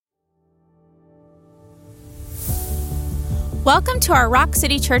Welcome to our Rock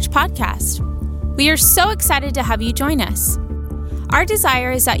City Church podcast. We are so excited to have you join us. Our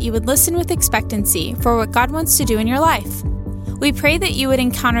desire is that you would listen with expectancy for what God wants to do in your life. We pray that you would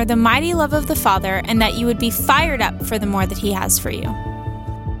encounter the mighty love of the Father and that you would be fired up for the more that He has for you.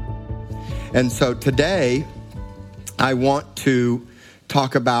 And so today, I want to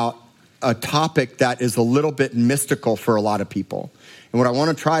talk about a topic that is a little bit mystical for a lot of people. And what I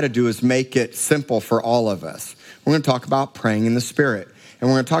want to try to do is make it simple for all of us. We're going to talk about praying in the Spirit. And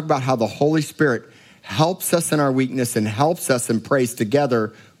we're going to talk about how the Holy Spirit helps us in our weakness and helps us and prays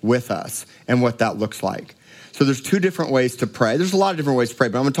together with us and what that looks like. So there's two different ways to pray. There's a lot of different ways to pray,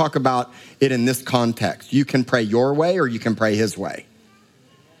 but I'm going to talk about it in this context. You can pray your way or you can pray His way.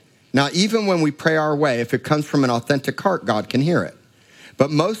 Now, even when we pray our way, if it comes from an authentic heart, God can hear it. But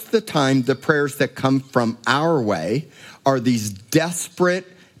most of the time, the prayers that come from our way are these desperate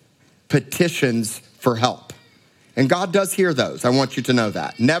petitions for help. And God does hear those. I want you to know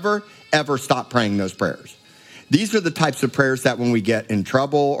that. Never, ever stop praying those prayers. These are the types of prayers that when we get in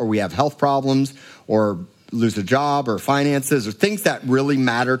trouble or we have health problems or lose a job or finances or things that really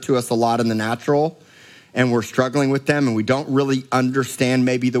matter to us a lot in the natural, and we're struggling with them and we don't really understand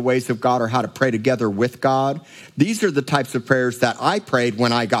maybe the ways of God or how to pray together with God. These are the types of prayers that I prayed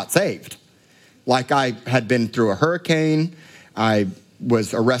when I got saved. Like I had been through a hurricane, I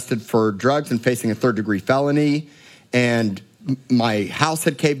was arrested for drugs and facing a third-degree felony, and my house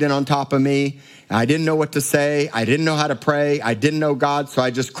had caved in on top of me. I didn't know what to say. I didn't know how to pray. I didn't know God, so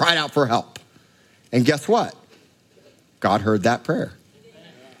I just cried out for help. And guess what? God heard that prayer.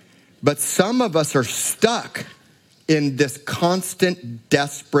 But some of us are stuck in this constant,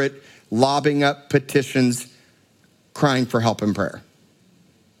 desperate, lobbing up petitions, crying for help in prayer.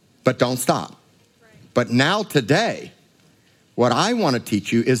 But don't stop. But now today, what I want to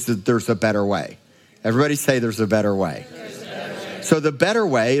teach you is that there's a better way. Everybody say there's a better way. So the better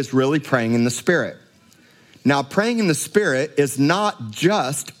way is really praying in the Spirit. Now, praying in the Spirit is not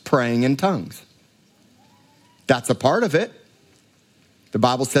just praying in tongues. That's a part of it. The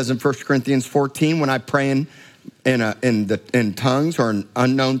Bible says in 1 Corinthians 14, when I pray in tongues or an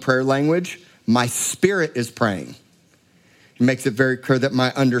unknown prayer language, my spirit is praying. It makes it very clear that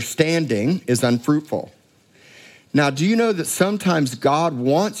my understanding is unfruitful. Now, do you know that sometimes God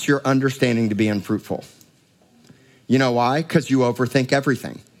wants your understanding to be unfruitful? You know why? Because you overthink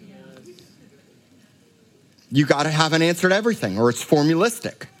everything. You got to have an answer to everything, or it's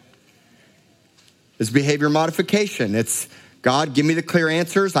formulistic. It's behavior modification. It's, God, give me the clear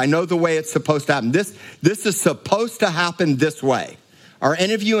answers. I know the way it's supposed to happen. This is supposed to happen this way. Are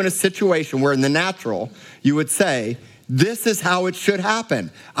any of you in a situation where in the natural you would say, this is how it should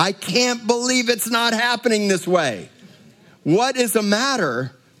happen? I can't believe it's not happening this way. What is the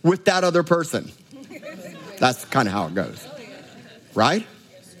matter with that other person? That's kind of how it goes, right?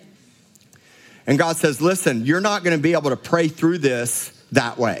 And God says, listen, you're not going to be able to pray through this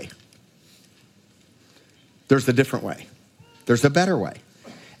that way. There's a different way. There's a better way.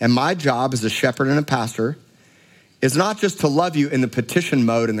 And my job as a shepherd and a pastor is not just to love you in the petition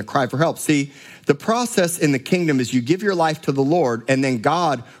mode and the cry for help. See, the process in the kingdom is you give your life to the Lord, and then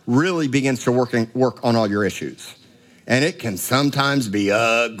God really begins to work on all your issues. And it can sometimes be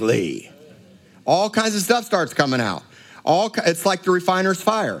ugly. All kinds of stuff starts coming out. It's like the refiner's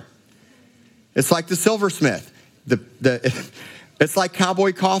fire. It's like the silversmith. It's like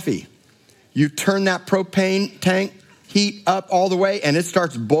cowboy coffee. You turn that propane tank heat up all the way, and it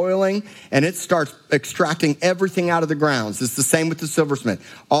starts boiling, and it starts extracting everything out of the grounds. It's the same with the silversmith.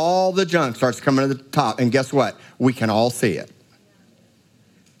 All the junk starts coming to the top, and guess what? We can all see it.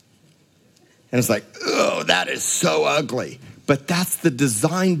 And it's like, oh, that is so ugly. But that's the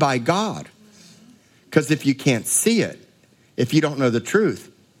design by God. Because if you can't see it, if you don't know the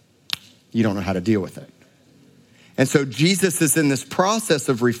truth, you don't know how to deal with it. And so Jesus is in this process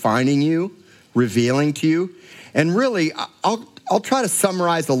of refining you, revealing to you. And really, I'll try to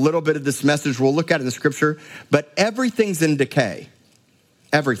summarize a little bit of this message. We'll look at it in the scripture. But everything's in decay.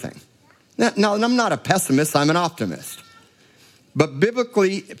 Everything. Now, I'm not a pessimist. I'm an optimist. But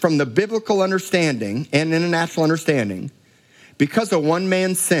biblically, from the biblical understanding and international understanding, because of one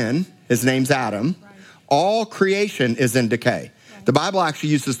man's sin, his name's Adam, all creation is in decay. The Bible actually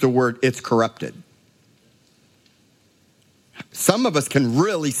uses the word, it's corrupted. Some of us can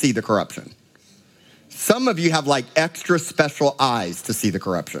really see the corruption. Some of you have like extra special eyes to see the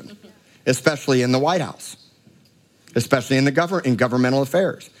corruption, especially in the White House, especially in governmental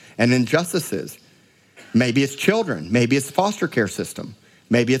affairs and injustices. Maybe it's children. Maybe it's the foster care system.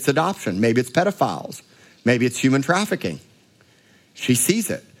 Maybe it's adoption. Maybe it's pedophiles. Maybe it's human trafficking. She sees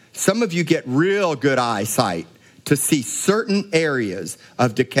it. Some of you get real good eyesight to see certain areas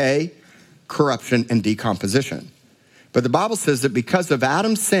of decay, corruption, and decomposition. But the Bible says that because of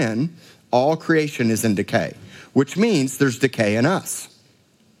Adam's sin, all creation is in decay, which means there's decay in us.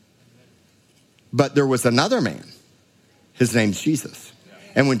 But there was another man. His name's Jesus.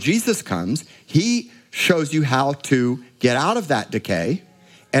 And when Jesus comes, he shows you how to get out of that decay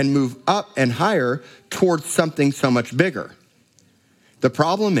and move up and higher towards something so much bigger. The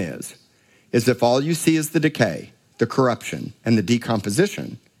problem is if all you see is the decay, the corruption, and the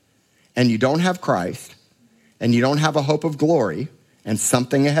decomposition, and you don't have Christ, and you don't have a hope of glory, and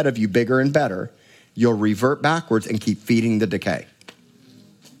something ahead of you bigger and better, you'll revert backwards and keep feeding the decay.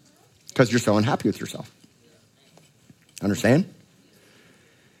 Because you're so unhappy with yourself. Understand?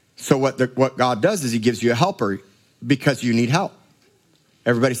 So what God does is he gives you a helper because you need help.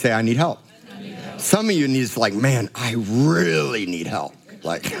 Everybody say, I need help. I need help. Some of you need to like, man, I really need help.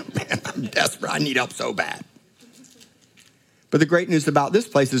 Like, man, I'm desperate. I need help so bad. But the great news about this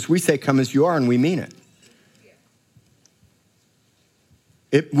place is we say, come as you are, and we mean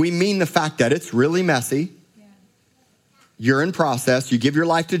it. We mean the fact that it's really messy. You're in process. You give your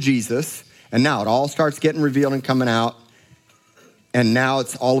life to Jesus, and now it all starts getting revealed and coming out. And now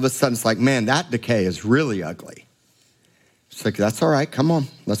it's all of a sudden, it's like, man, that decay is really ugly. It's like, that's all right. Come on.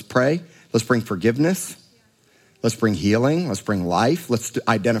 Let's pray. Let's bring forgiveness. Let's bring healing. Let's bring life. Let's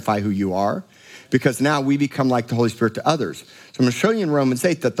identify who you are. Because now we become like the Holy Spirit to others. So I'm going to show you in Romans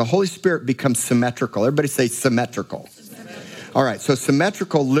 8 that the Holy Spirit becomes symmetrical. Everybody say symmetrical. All right, so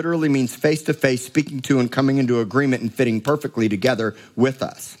symmetrical literally means face-to-face, speaking to and coming into agreement and fitting perfectly together with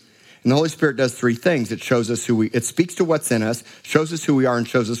us. And the Holy Spirit does three things. It shows us it speaks to what's in us, shows us who we are, and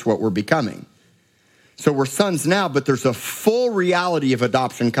shows us what we're becoming. So we're sons now, but there's a full reality of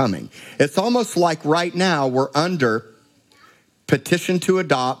adoption coming. It's almost like right now we're under petition to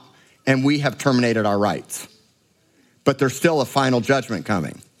adopt, and we have terminated our rights. But there's still a final judgment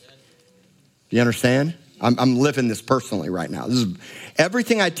coming. Do you understand? I'm living this personally right now.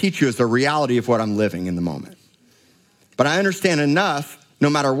 Everything I teach you is the reality of what I'm living in the moment. But I understand enough, no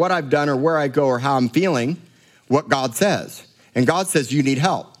matter what I've done or where I go or how I'm feeling, what God says. And God says, you need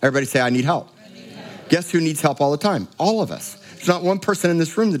help. Everybody say, I need help. I need help. Guess who needs help all the time? All of us. There's not one person in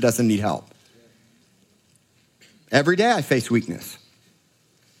this room that doesn't need help. Every day I face weakness.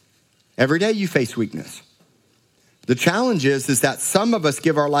 Every day you face weakness. The challenge is that some of us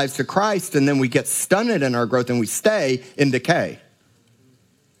give our lives to Christ and then we get stunted in our growth and we stay in decay.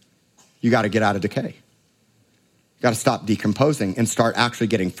 You got to get out of decay. You got to stop decomposing and start actually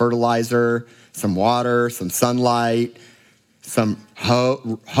getting fertilizer, some water, some sunlight, some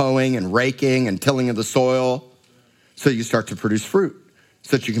hoeing and raking and tilling of the soil so you start to produce fruit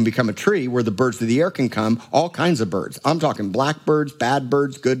so that you can become a tree where the birds of the air can come, all kinds of birds. I'm talking blackbirds, bad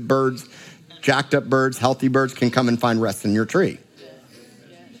birds, good birds, jacked up birds, healthy birds can come and find rest in your tree.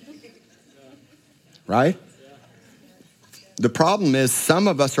 Right? The problem is some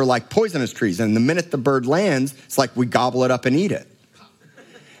of us are like poisonous trees, and the minute the bird lands, it's like we gobble it up and eat it.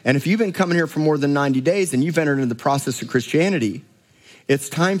 And if you've been coming here for more than 90 days and you've entered into the process of Christianity, it's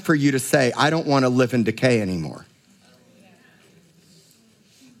time for you to say, I don't want to live in decay anymore.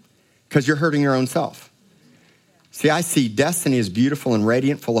 Because you're hurting your own self. See, I see destiny as beautiful and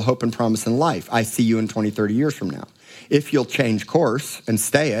radiant, full of hope and promise in life. I see you in 20, 30 years from now. If you'll change course and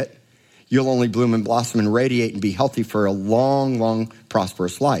stay it, you'll only bloom and blossom and radiate and be healthy for a long, long,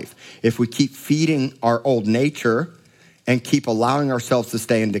 prosperous life. If we keep feeding our old nature and keep allowing ourselves to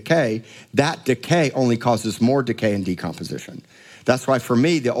stay in decay, that decay only causes more decay and decomposition. That's why for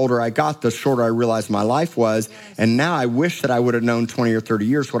me, the older I got, the shorter I realized my life was. And now I wish that I would have known 20 or 30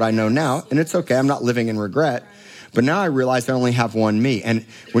 years what I know now. And it's okay, I'm not living in regret. But now I realize I only have one me. And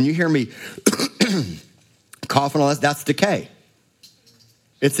when you hear me cough and all that, that's decay.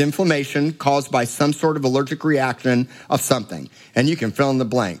 It's inflammation caused by some sort of allergic reaction of something. And you can fill in the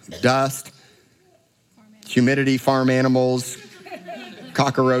blank. Dust, humidity, farm animals,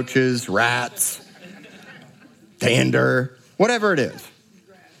 cockroaches, rats, dander, whatever it is.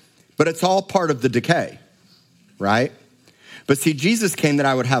 But it's all part of the decay, right? But see, Jesus came that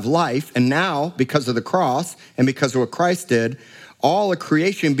I would have life, and now, because of the cross and because of what Christ did, all of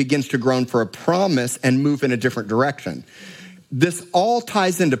creation begins to groan for a promise and move in a different direction. This all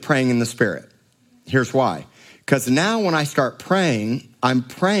ties into praying in the Spirit. Here's why. Because now when I start praying, I'm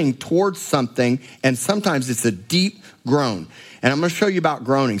praying towards something, and sometimes it's a deep groan. And I'm going to show you about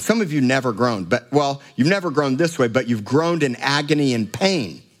groaning. Some of you never groaned, but, well, you've never groaned this way, but you've groaned in agony and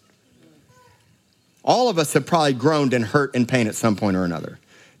pain. All of us have probably groaned in hurt and pain at some point or another.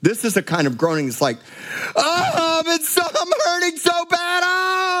 This is a kind of groaning that's like, I'm hurting so bad.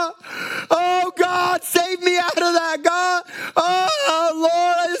 Oh, God, save me out of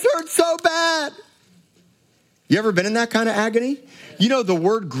You ever been in that kind of agony? You know, the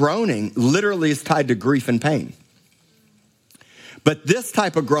word groaning literally is tied to grief and pain. But this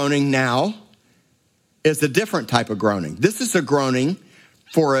type of groaning now is a different type of groaning. This is a groaning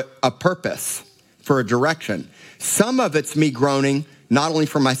for a purpose, for a direction. Some of it's me groaning not only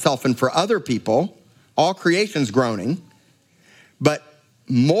for myself and for other people, all creation's groaning, but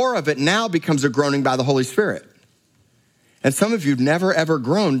more of it now becomes a groaning by the Holy Spirit. And some of you never ever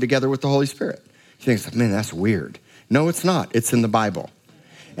groaned together with the Holy Spirit. You think, man, that's weird. No, it's not. It's in the Bible.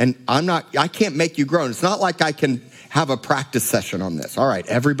 And I can't make you groan. It's not like I can have a practice session on this. All right,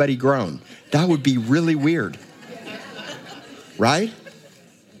 everybody groan. That would be really weird. Right?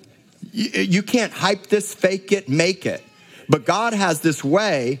 You can't hype this, fake it, make it. But God has this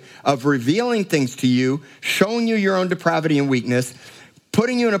way of revealing things to you, showing you your own depravity and weakness,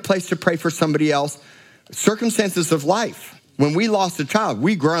 putting you in a place to pray for somebody else. Circumstances of life. When we lost a child,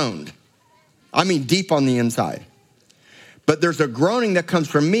 we groaned. I mean, deep on the inside. But there's a groaning that comes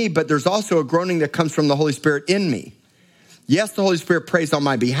from me, but there's also a groaning that comes from the Holy Spirit in me. Yes, the Holy Spirit prays on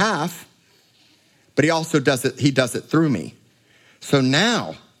my behalf, but he also does it, he does it through me. So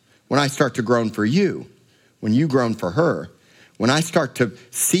now, when I start to groan for you, when you groan for her, when I start to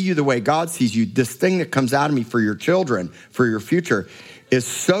see you the way God sees you, this thing that comes out of me for your children, for your future, is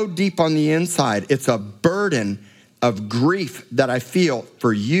so deep on the inside. It's a burden of grief that I feel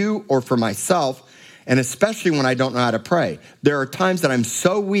for you or for myself, and especially when I don't know how to pray. There are times that I'm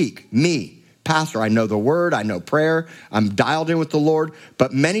so weak, me, pastor, I know the word, I know prayer, I'm dialed in with the Lord,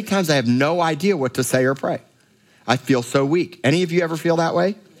 but many times I have no idea what to say or pray. I feel so weak. Any of you ever feel that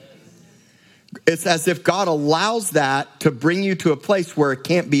way? It's as if God allows that to bring you to a place where it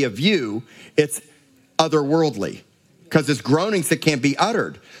can't be of you, it's otherworldly, because it's groanings that can't be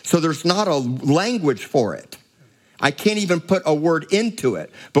uttered. So there's not a language for it. I can't even put a word into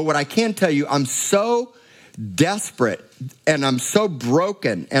it. But what I can tell you, I'm so desperate and I'm so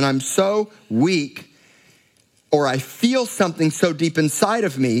broken and I'm so weak, or I feel something so deep inside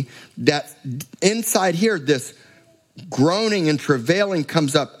of me that inside here, this groaning and travailing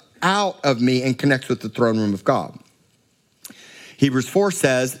comes up out of me and connects with the throne room of God. Hebrews 4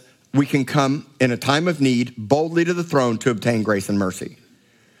 says we can come in a time of need boldly to the throne to obtain grace and mercy.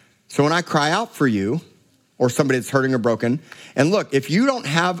 So when I cry out for you, or somebody that's hurting or broken. And look, if you don't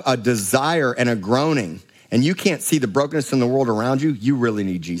have a desire and a groaning, and you can't see the brokenness in the world around you, you really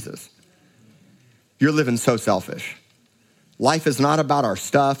need Jesus. You're living so selfish. Life is not about our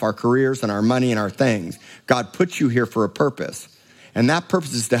stuff, our careers, and our money and our things. God puts you here for a purpose. And that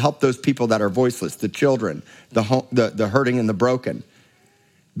purpose is to help those people that are voiceless, the children, the hurting and the broken,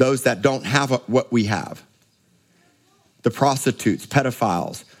 those that don't have what we have, the prostitutes,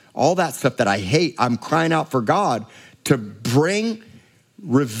 pedophiles, all that stuff that I hate. I'm crying out for God to bring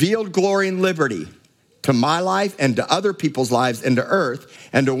revealed glory and liberty to my life and to other people's lives and to earth,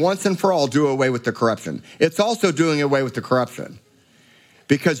 and to once and for all do away with the corruption. It's also doing away with the corruption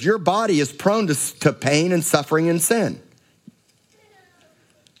because your body is prone to pain and suffering and sin.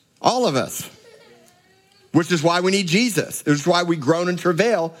 All of us. Which is why we need Jesus. This is why we groan and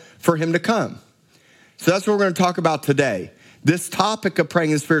travail for him to come. So that's what we're going to talk about today. This topic of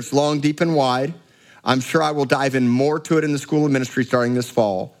praying in the Spirit is long, deep, and wide. I'm sure I will dive in more to it in the School of Ministry starting this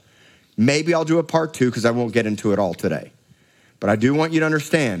fall. Maybe I'll do a part 2 because I won't get into it all today. But I do want you to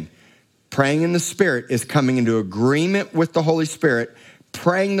understand, praying in the Spirit is coming into agreement with the Holy Spirit,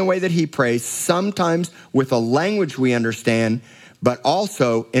 praying the way that he prays, sometimes with a language we understand, but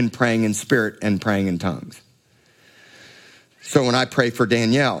also in praying in spirit and praying in tongues. So when I pray for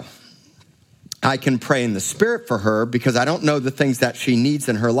Danielle, I can pray in the Spirit for her because I don't know the things that she needs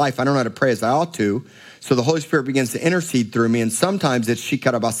in her life. I don't know how to pray as I ought to. So the Holy Spirit begins to intercede through me. And sometimes it's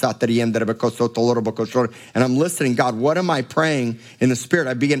and I'm listening, God, what am I praying in the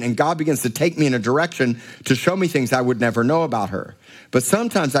Spirit? And God begins to take me in a direction to show me things I would never know about her. But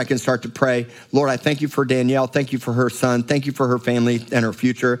sometimes I can start to pray, Lord, I thank you for Danielle. Thank you for her son. Thank you for her family and her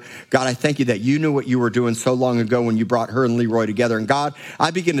future. God, I thank you that you knew what you were doing so long ago when you brought her and Leroy together. And God,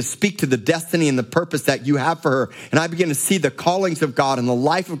 I begin to speak to the destiny and the purpose that you have for her. And I begin to see the callings of God and the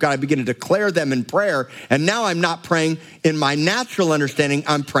life of God. I begin to declare them in prayer. And now I'm not praying in my natural understanding.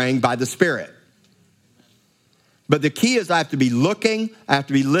 I'm praying by the Spirit. But the key is I have to be looking. I have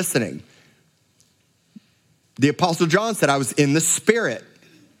to be listening. The Apostle John said, I was in the Spirit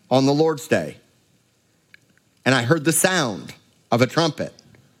on the Lord's day. And I heard the sound of a trumpet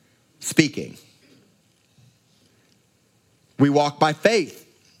speaking. We walk by faith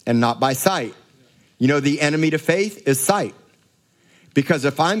and not by sight. You know, the enemy to faith is sight. Because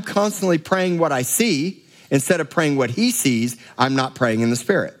if I'm constantly praying what I see, instead of praying what he sees, I'm not praying in the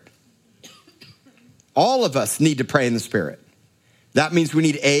Spirit. All of us need to pray in the Spirit. That means we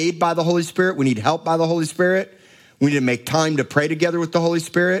need aid by the Holy Spirit. We need help by the Holy Spirit. We need to make time to pray together with the Holy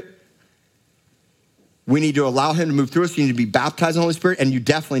Spirit. We need to allow him to move through us. You need to be baptized in the Holy Spirit, and you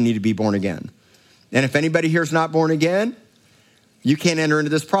definitely need to be born again. And if anybody here is not born again, you can't enter into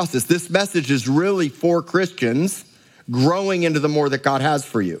this process. This message is really for Christians growing into the more that God has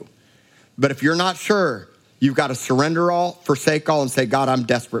for you. But if you're not sure, you've got to surrender all, forsake all, and say, God, I'm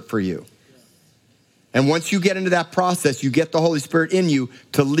desperate for you. And once you get into that process, you get the Holy Spirit in you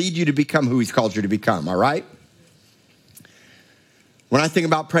to lead you to become who he's called you to become, all right? When I think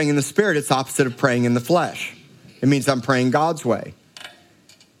about praying in the Spirit, it's opposite of praying in the flesh. It means I'm praying God's way.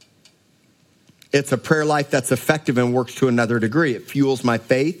 It's a prayer life that's effective and works to another degree. It fuels my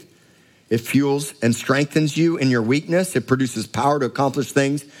faith. It fuels and strengthens you in your weakness. It produces power to accomplish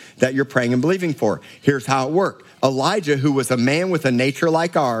things that you're praying and believing for. Here's how it worked. Elijah, who was a man with a nature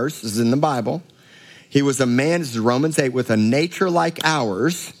like ours, this is in the Bible. He was a man, this is Romans 8, with a nature like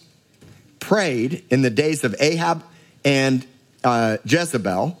ours, prayed in the days of Ahab and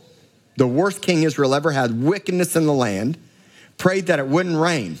Jezebel, the worst king Israel ever had, wickedness in the land, prayed that it wouldn't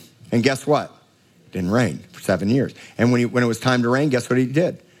rain. And guess what? It didn't rain for 7 years. And when it was time to rain, guess what he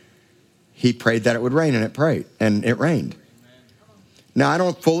did? He prayed that it would rain, and it rained. Now, I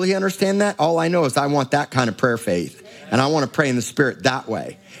don't fully understand that. All I know is I want that kind of prayer faith, and I want to pray in the Spirit that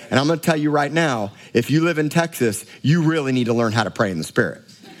way. And I'm going to tell you right now, if you live in Texas, you really need to learn how to pray in the Spirit.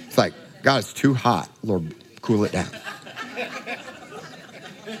 It's like, God, it's too hot. Lord, cool it down.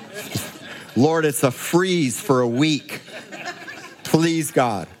 Lord, it's a freeze for a week. Please,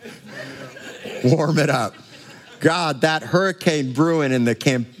 God, warm it up. God, that hurricane brewing in the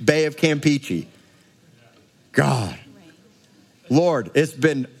Bay of Campeche. God. Lord,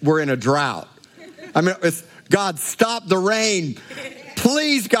 we're in a drought. I mean, God, stop the rain.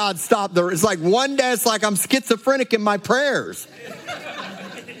 Please, God, stop it's like one day it's like I'm schizophrenic in my prayers.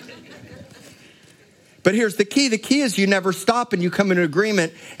 But here's the key. The key is you never stop and you come into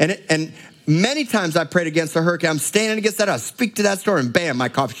agreement. And many times I prayed against a hurricane. I'm standing against that. I speak to that storm and bam, my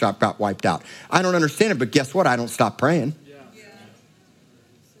coffee shop got wiped out. I don't understand it, but guess what? I don't stop praying.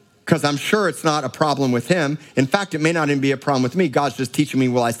 Because I'm sure it's not a problem with him. In fact, it may not even be a problem with me. God's just teaching me,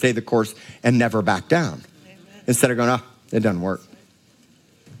 will I stay the course and never back down? Amen. Instead of going, it doesn't work.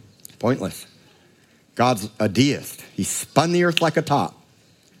 Pointless. God's a deist. He spun the earth like a top.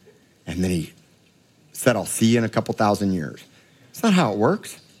 And then he said, I'll see you in a couple thousand years. It's not how it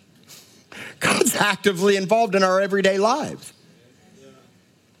works. God's actively involved in our everyday lives.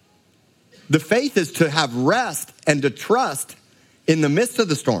 The faith is to have rest and to trust in the midst of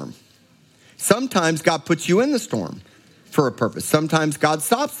the storm. Sometimes God puts you in the storm for a purpose. Sometimes God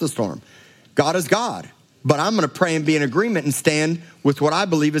stops the storm. God is God. But I'm going to pray and be in agreement and stand with what I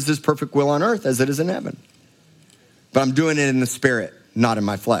believe is his perfect will on earth as it is in heaven. But I'm doing it in the Spirit, not in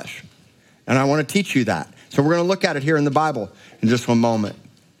my flesh. And I want to teach you that. So we're going to look at it here in the Bible in just one moment.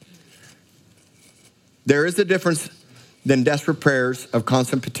 There is a difference than desperate prayers of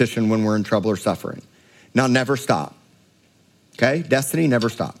constant petition when we're in trouble or suffering. Now, never stop. Okay? Destiny, never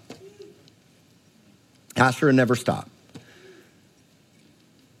stop. Asher, never stop.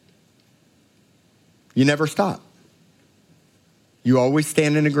 You never stop. You always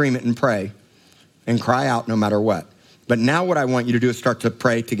stand in agreement and pray and cry out no matter what. But now what I want you to do is start to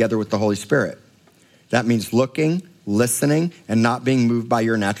pray together with the Holy Spirit. That means looking, listening, and not being moved by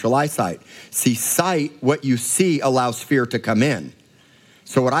your natural eyesight. See, sight, what you see, allows fear to come in.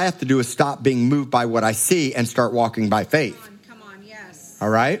 So what I have to do is stop being moved by what I see and start walking by faith. Come on, yes. All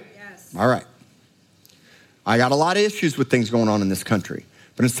right? Yes. All right. I got a lot of issues with things going on in this country.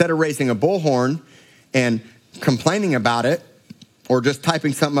 But instead of raising a bullhorn and complaining about it or just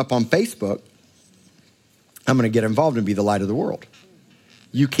typing something up on Facebook, I'm going to get involved and be the light of the world.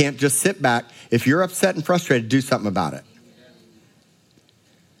 You can't just sit back. If you're upset and frustrated, do something about it.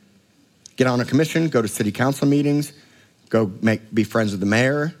 Get on a commission, go to city council meetings, be friends with the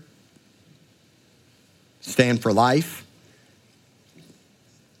mayor, stand for life,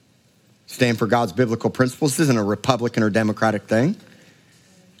 stand for God's biblical principles. This isn't a Republican or Democratic thing.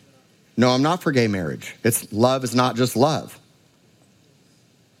 No, I'm not for gay marriage. Love is not just love.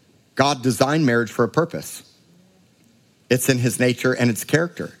 God designed marriage for a purpose. It's in his nature and its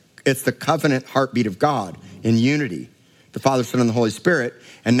character. It's the covenant heartbeat of God in unity. The Father, Son, and the Holy Spirit.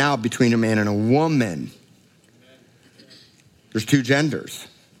 And now between a man and a woman. There's two genders.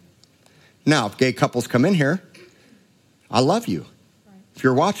 Now, if gay couples come in here, I love you. Right. If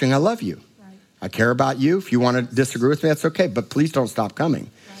you're watching, I love you. Right. I care about you. If you want to disagree with me, that's okay. But please don't stop coming.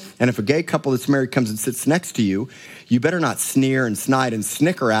 Right. And if a gay couple that's married comes and sits next to you, you better not sneer and snide and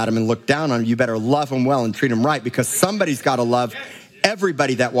snicker at them and look down on them. You better love them well and treat them right, because somebody's got to love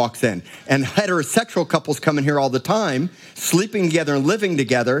everybody that walks in. And heterosexual couples come in here all the time, sleeping together and living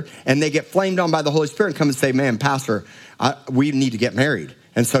together, and they get flamed on by the Holy Spirit and come and say, man, Pastor, we need to get married.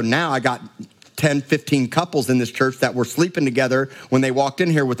 And so now I got 10, 15 couples in this church that were sleeping together when they walked in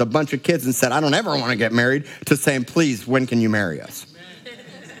here with a bunch of kids and said, I don't ever want to get married, to saying, please, when can you marry us?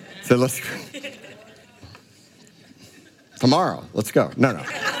 So let's, tomorrow, let's go. No.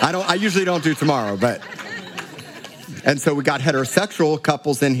 I usually don't do tomorrow, but. And so we got heterosexual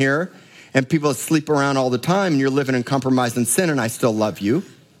couples in here and people that sleep around all the time, and you're living in compromise and sin, and I still love you.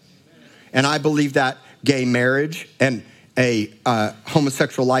 And I believe that gay marriage and a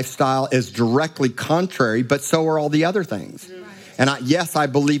homosexual lifestyle is directly contrary, but so are all the other things. And yes, I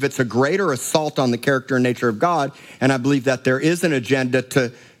believe it's a greater assault on the character and nature of God, and I believe that there is an agenda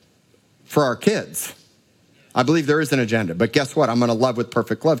for our kids. I believe there is an agenda, but guess what? I'm going to love with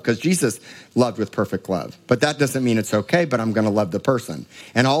perfect love, because Jesus loved with perfect love. But that doesn't mean it's okay, but I'm going to love the person.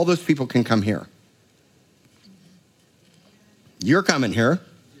 And all those people can come here. You're coming here.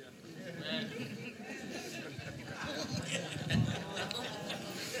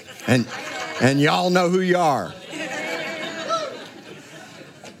 And y'all know who you are.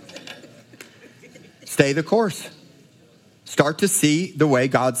 Stay the course. Start to see the way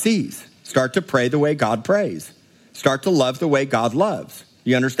God sees. Start to pray the way God prays. Start to love the way God loves.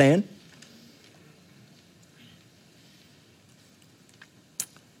 You understand?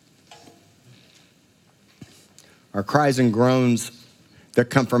 Our cries and groans that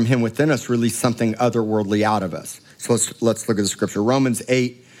come from him within us release something otherworldly out of us. So let's look at the scripture. Romans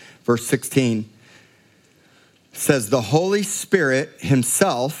 8, verse 16 says, the Holy Spirit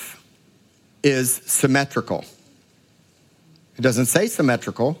himself is symmetrical. It doesn't say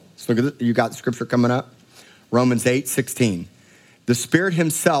symmetrical. So look at it. You got the scripture coming up. Romans 8, 16. The Spirit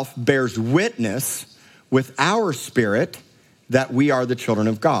himself bears witness with our spirit that we are the children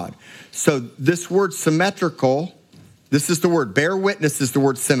of God. So this word symmetrical, this is the word. Bear witness is the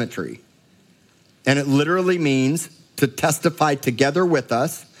word symmetry. And it literally means to testify together with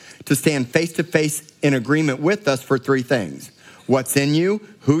us, to stand face to face in agreement with us for three things: what's in you,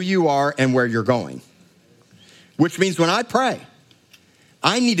 who you are, and where you're going. Which means when I pray,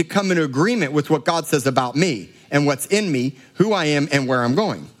 I need to come into agreement with what God says about me and what's in me, who I am, and where I'm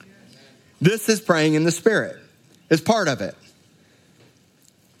going. This is praying in the Spirit. It's part of it.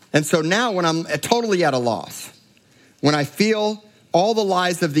 And so now when I'm totally at a loss, when I feel all the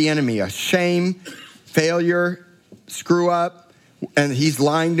lies of the enemy, a shame, failure, screw up, and he's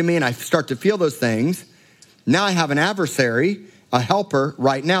lying to me, and I start to feel those things, now I have an adversary, a helper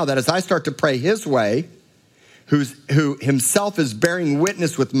right now, that as I start to pray his way, who himself is bearing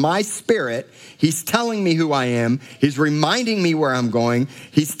witness with my spirit, he's telling me who I am, he's reminding me where I'm going,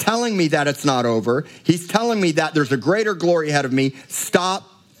 he's telling me that it's not over, he's telling me that there's a greater glory ahead of me. Stop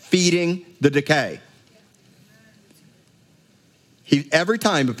feeding the decay. Every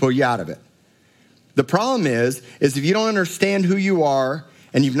time to pull you out of it. The problem is if you don't understand who you are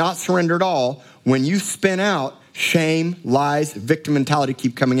and you've not surrendered all, when you spin out, shame, lies, victim mentality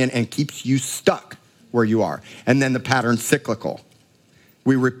keep coming in and keeps you stuck where you are. And then the pattern's cyclical.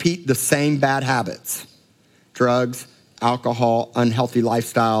 We repeat the same bad habits: drugs, alcohol, unhealthy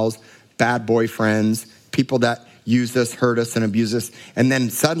lifestyles, bad boyfriends, people that use us, hurt us, and abuse us. And then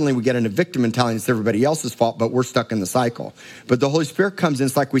suddenly we get into victim mentality, and it's everybody else's fault, but we're stuck in the cycle. But the Holy Spirit comes in,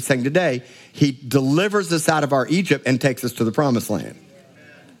 it's like we sang today, he delivers us out of our Egypt and takes us to the promised land.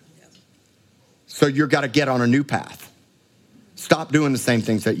 So you've got to get on a new path. Stop doing the same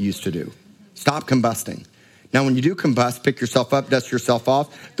things that you used to do. Stop combusting. Now, when you do combust, pick yourself up, dust yourself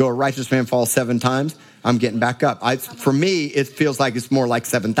off. Though a righteous man falls 7 times, I'm getting back up. For me, it feels like it's more like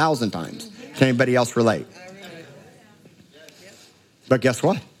 7,000 times. Can anybody else relate? But guess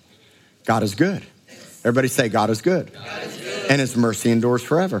what? God is good. Everybody say, God is good. God is good. And his mercy endures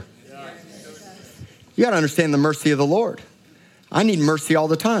forever. You got to understand the mercy of the Lord. I need mercy all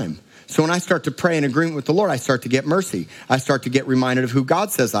the time. So when I start to pray in agreement with the Lord, I start to get mercy. I start to get reminded of who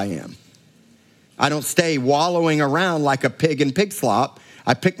God says I am. I don't stay wallowing around like a pig in pig slop.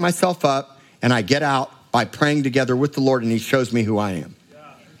 I pick myself up and I get out by praying together with the Lord, and he shows me who I am.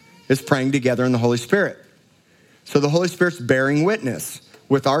 It's praying together in the Holy Spirit. So the Holy Spirit's bearing witness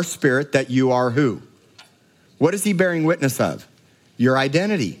with our spirit that you are who? What is he bearing witness of? Your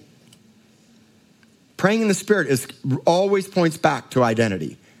identity. Praying in the Spirit always points back to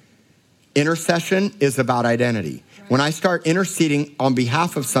identity. Intercession is about identity. When I start interceding on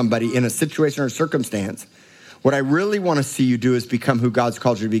behalf of somebody in a situation or circumstance, What I really want to see you do is become who God's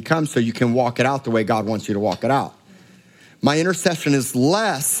called you to become so you can walk it out the way God wants you to walk it out. My intercession is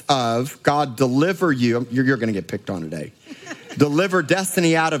less of God deliver you. You're going to get picked on today. Deliver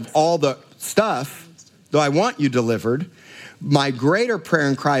Destiny out of all the stuff, though I want you delivered. My greater prayer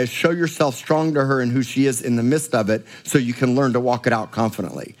and cry is show yourself strong to her and who she is in the midst of it so you can learn to walk it out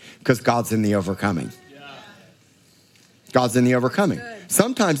confidently because God's in the overcoming. God's in the overcoming. Good.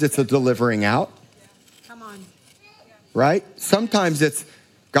 Sometimes it's a delivering out. Come on. Right? Sometimes it's,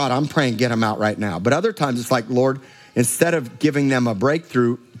 God, I'm praying, get them out right now. But other times it's like, Lord, instead of giving them a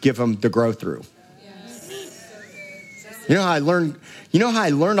breakthrough, give them the grow through. Yes. You know how I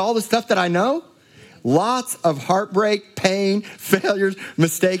learned all the stuff that I know? Lots of heartbreak, pain, failures,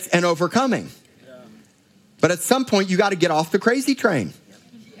 mistakes, and overcoming. Yeah. But at some point, you got to get off the crazy train.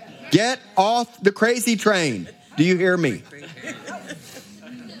 Get off the crazy train. Do you hear me?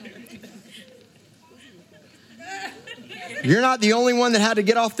 You're not the only one that had to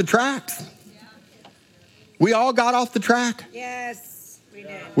get off the tracks. We all got off the track. Yes, we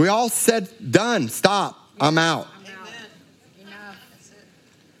did. We all said, done, stop, I'm out.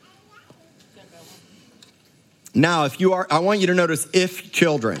 Now, I want you to notice if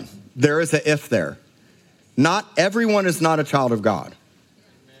children. There is an if there. Not everyone is not a child of God.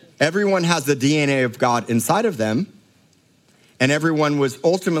 Everyone has the DNA of God inside of them. And everyone was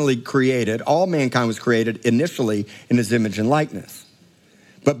ultimately created. All mankind was created initially in his image and likeness.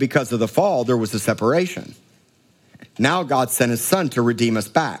 But because of the fall, there was a separation. Now God sent his son to redeem us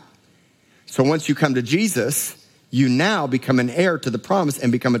back. So once you come to Jesus, you now become an heir to the promise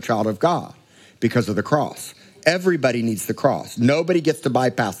and become a child of God because of the cross. Everybody needs the cross. Nobody gets to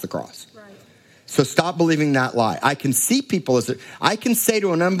bypass the cross. Right. So stop believing that lie. I can see people I can say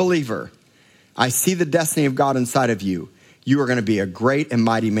to an unbeliever, I see the destiny of God inside of you. You are going to be a great and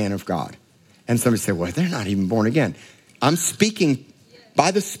mighty man of God. And somebody say, well, they're not even born again. I'm speaking by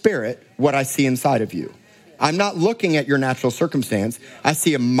the Spirit what I see inside of you. I'm not looking at your natural circumstance. I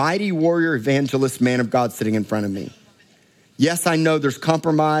see a mighty warrior, evangelist, man of God sitting in front of me. Yes, I know there's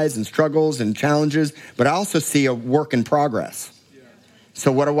compromise and struggles and challenges, but I also see a work in progress.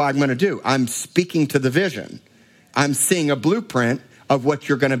 So what am I going to do? I'm speaking to the vision. I'm seeing a blueprint of what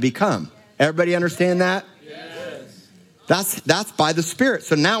you're going to become. Everybody understand that? Yes. That's by the Spirit.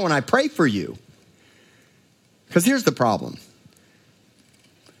 So now when I pray for you, because here's the problem.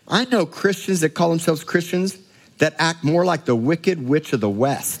 I know Christians that call themselves Christians that act more like the wicked witch of the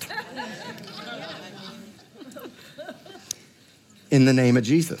West. In the name of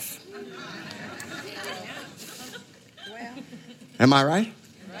Jesus. Am I right?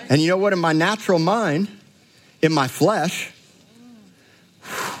 And you know what? In my natural mind, in my flesh,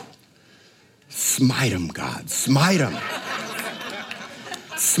 smite them, God. Smite them.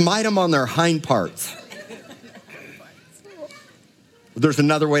 Smite them on their hind parts. There's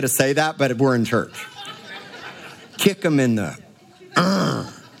another way to say that, but we're in church. Kick them in the,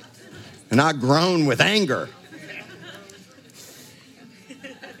 and I groan with anger.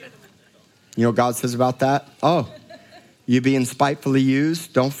 You know what God says about that? Oh, you being spitefully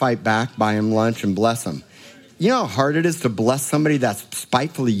used, don't fight back, buy him lunch and bless him. You know how hard it is to bless somebody that's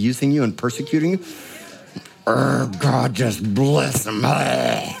spitefully using you and persecuting you? God, just bless them.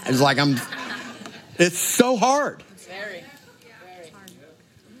 It's like it's so hard.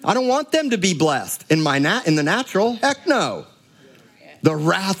 I don't want them to be blessed in the natural. Heck no. The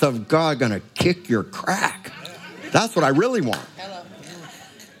wrath of God gonna kick your crack. That's what I really want.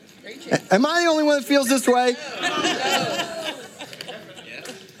 Am I the only one that feels this way?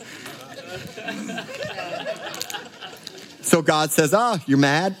 So God says, you're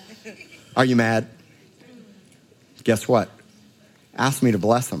mad? Are you mad? Guess what? Ask me to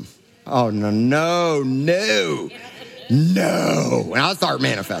bless them. Oh, no. And I'll start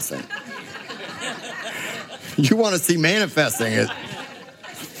manifesting. You want to see manifesting it.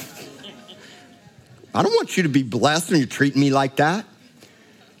 I don't want you to be blessed when you treat me like that.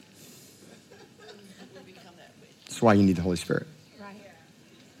 That's why you need the Holy Spirit. Right.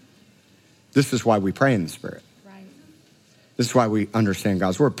 This is why we pray in the Spirit. Right. This is why we understand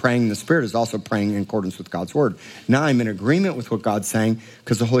God's word. Praying in the Spirit is also praying in accordance with God's word. Now I'm in agreement with what God's saying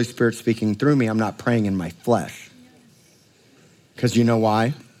because the Holy Spirit's speaking through me. I'm not praying in my flesh. Because you know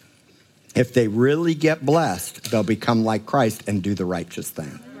why? If they really get blessed, they'll become like Christ and do the righteous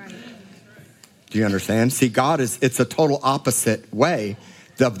thing. Right. Do you understand? See, it's a total opposite way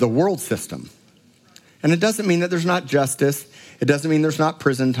of the world system. And it doesn't mean that there's not justice. It doesn't mean there's not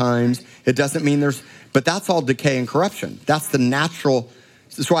prison times. It doesn't mean but that's all decay and corruption. That's the natural.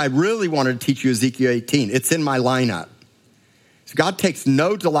 This is why I really wanted to teach you Ezekiel 18. It's in my lineup. So God takes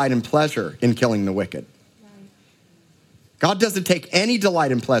no delight and pleasure in killing the wicked. God doesn't take any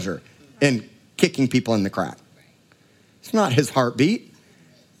delight and pleasure in kicking people in the crack. It's not his heartbeat.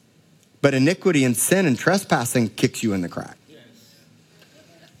 But iniquity and sin and trespassing kicks you in the crack.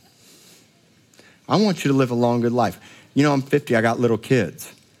 I want you to live a long, good life. You know, I'm 50. I got little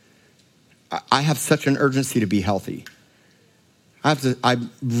kids. I have such an urgency to be healthy. I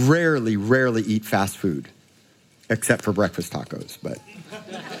rarely eat fast food, except for breakfast tacos, but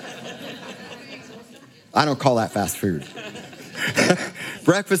I don't call that fast food.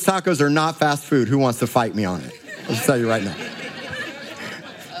 Breakfast tacos are not fast food. Who wants to fight me on it? I'll just tell you right now.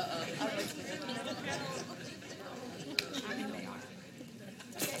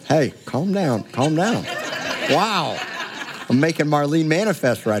 Hey, calm down. Wow. I'm making Marlene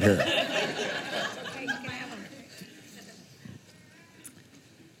manifest right here.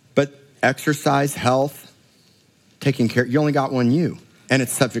 But exercise, health, taking care. You only got one you, and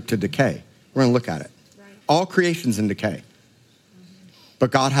it's subject to decay. We're going to look at it. All creation's in decay.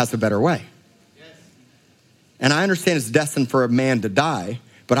 But God has a better way. And I understand it's destined for a man to die,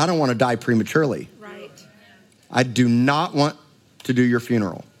 but I don't want to die prematurely. Right. I do not want to do your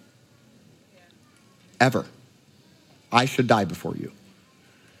funeral. Ever. I should die before you.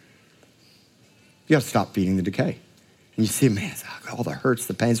 You have to stop feeding the decay. And you see, man, all the hurts,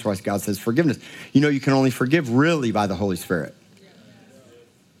 the pains, for us, God says forgiveness. You know, you can only forgive really by the Holy Spirit.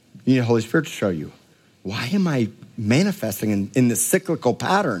 You need the Holy Spirit to show you. Why am I manifesting in this cyclical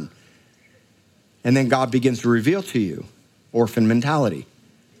pattern? And then God begins to reveal to you orphan mentality.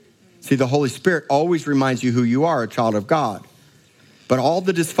 See, the Holy Spirit always reminds you who you are, a child of God. But all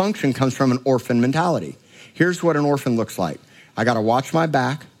the dysfunction comes from an orphan mentality. Here's what an orphan looks like. I got to watch my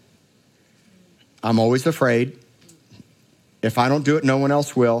back. I'm always afraid. If I don't do it, no one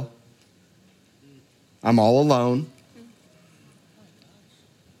else will. I'm all alone.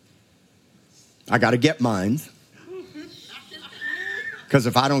 I got to get mines. Because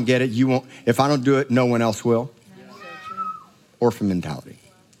if I don't get it, you won't. If I don't do it, no one else will. Orphan mentality.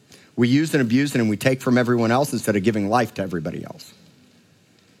 We use and abuse it, and we take from everyone else instead of giving life to everybody else.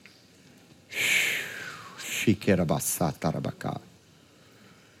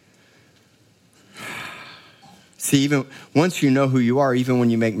 See, even once you know who you are, even when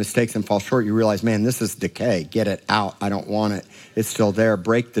you make mistakes and fall short, you realize, man, this is decay. Get it out. I don't want it. It's still there.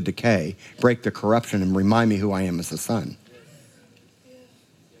 Break the decay. Break the corruption and remind me who I am as a son.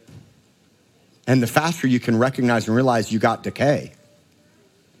 And the faster you can recognize and realize you got decay,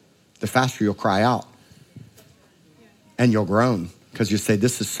 the faster you'll cry out. And you'll groan because you say,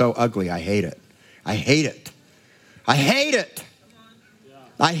 this is so ugly. I hate it. I hate it. I hate it.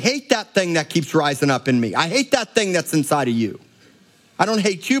 I hate that thing that keeps rising up in me. I hate that thing that's inside of you. I don't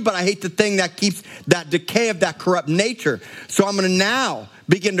hate you, but I hate the thing that keeps that decay of that corrupt nature. So I'm going to now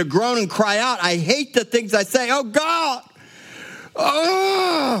begin to groan and cry out. I hate the things I say. Oh, God.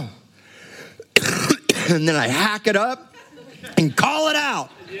 Oh. And then I hack it up and call it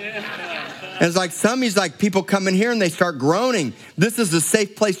out. And it's like he's like, people come in here and they start groaning. This is a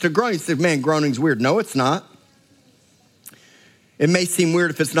safe place to groan. You say, man, groaning's weird. No, it's not. It may seem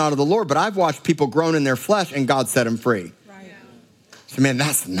weird if it's not of the Lord, but I've watched people groan in their flesh and God set them free. Right. So, man,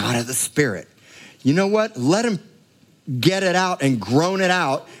 that's not of the Spirit. You know what? Let him get it out and groan it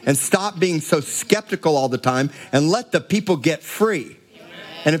out and stop being so skeptical all the time and let the people get free. Amen.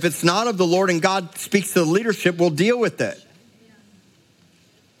 And if it's not of the Lord and God speaks to the leadership, we'll deal with it.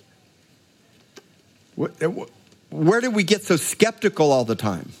 Where did we get so skeptical all the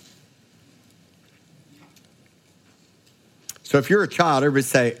time? So if you're a child, everybody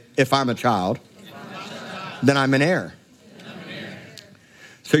say, if I'm a child, then I'm an heir.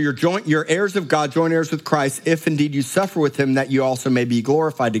 So you're heirs of God, joint heirs with Christ, if indeed you suffer with him, that you also may be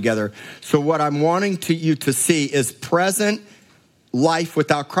glorified together. So what I'm wanting you to see is present life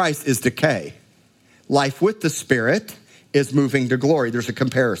without Christ is decay. Life with the Spirit is moving to glory. There's a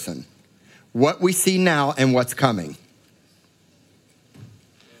comparison. What we see now and what's coming.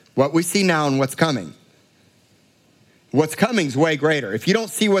 What we see now and what's coming. What's coming is way greater. If you don't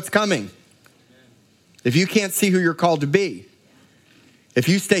see what's coming, if you can't see who you're called to be, if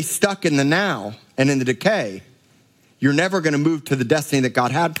you stay stuck in the now and in the decay, you're never going to move to the destiny that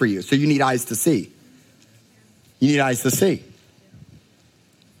God had for you. So you need eyes to see. You need eyes to see.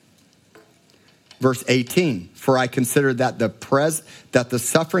 Verse 18, for I consider that the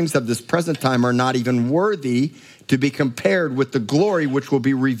sufferings of this present time are not even worthy to be compared with the glory which will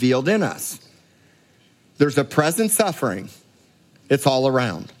be revealed in us. There's a present suffering. It's all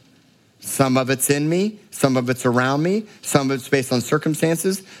around. Some of it's in me. Some of it's around me. Some of it's based on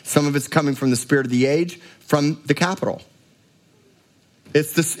circumstances. Some of it's coming from the spirit of the age, from the capital.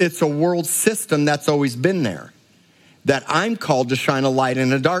 It's a world system that's always been there. that I'm called to shine a light in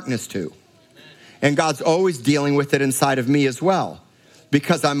the darkness to. And God's always dealing with it inside of me as well,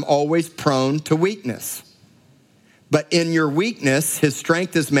 because I'm always prone to weakness. But in your weakness, his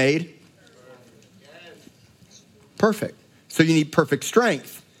strength is made perfect. So you need perfect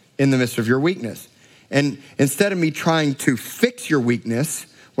strength in the midst of your weakness. And instead of me trying to fix your weakness,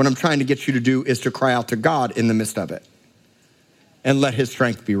 what I'm trying to get you to do is to cry out to God in the midst of it and let his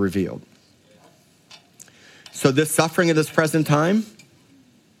strength be revealed. So this suffering of this present time,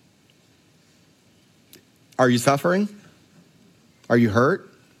 are you suffering? Are you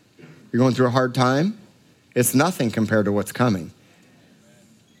hurt? You're going through a hard time? It's nothing compared to what's coming.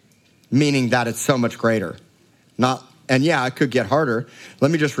 Meaning that it's so much greater. And yeah, it could get harder.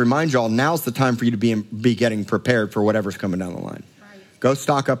 Let me just remind y'all, now's the time for you to be getting prepared for whatever's coming down the line. Go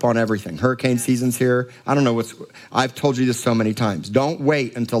stock up on everything. Hurricane season's here. I don't know I've told you this so many times. Don't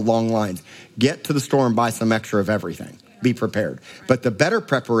wait until long lines. Get to the store and buy some extra of everything. Be prepared. But the better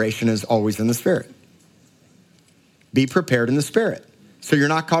preparation is always in the Spirit. Be prepared in the Spirit, so you're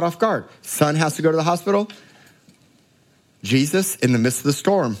not caught off guard. Son has to go to the hospital. Jesus, in the midst of the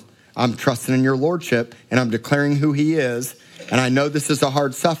storm, I'm trusting in your lordship, and I'm declaring who he is. And I know this is a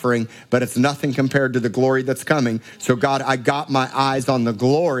hard suffering, but it's nothing compared to the glory that's coming. So God, I got my eyes on the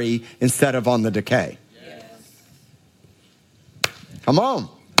glory instead of on the decay. Yes. Come on.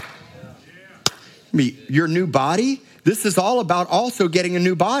 Your new body, this is all about also getting a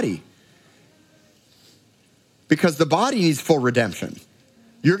new body. Because the body needs full redemption.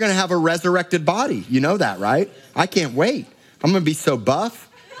 You're going to have a resurrected body. You know that, right? I can't wait. I'm going to be so buff.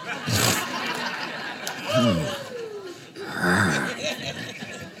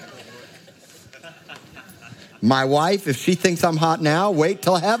 My wife, if she thinks I'm hot now, wait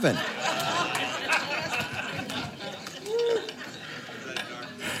till heaven.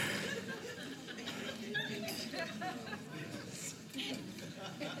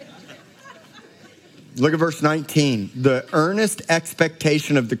 Look at verse 19. The earnest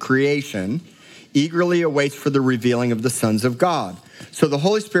expectation of the creation eagerly awaits for the revealing of the sons of God. So the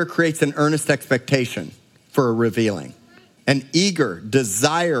Holy Spirit creates an earnest expectation for a revealing. An eager,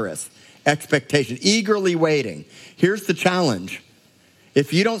 desirous expectation, eagerly waiting. Here's the challenge.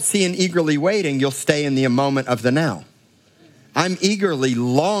 If you don't see an eagerly waiting, you'll stay in the moment of the now. I'm eagerly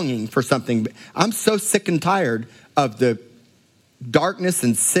longing for something. I'm so sick and tired of the darkness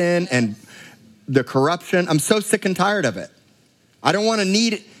and sin and the corruption. I'm so sick and tired of it. I don't want to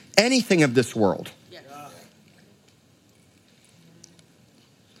need anything of this world.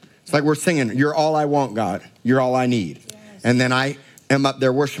 It's like we're singing, you're all I want, God. You're all I need. And then I am up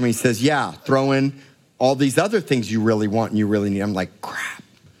there worshiping. He says, yeah, throw in all these other things you really want and you really need. I'm like, crap.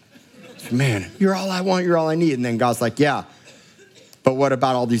 Man, you're all I want. You're all I need. And then God's like, yeah, but what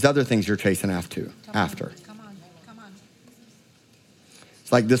about all these other things you're chasing after? Come on.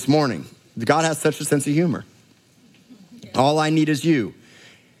 It's like this morning. God has such a sense of humor. All I need is you.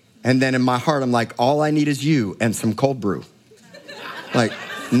 And then in my heart, I'm like, all I need is you and some cold brew. Like,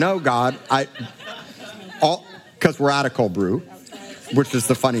 no, God, because we're out of cold brew, which is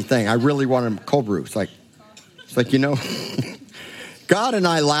the funny thing. I really want a cold brew. It's like, you know, God and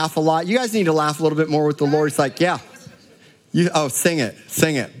I laugh a lot. You guys need to laugh a little bit more with the Lord. It's like, yeah, sing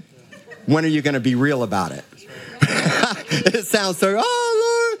it. When are you going to be real about it? It sounds so,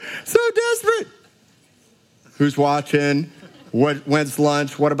 oh, Lord, so desperate. Who's watching? When's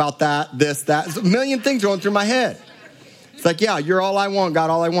lunch? What about that? This, that. There's a million things going through my head. It's like, yeah, you're all I want, God,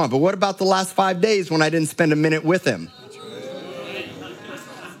 all I want. But what about the last 5 days when I didn't spend a minute with him?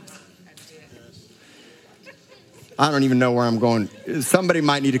 I don't even know where I'm going. Somebody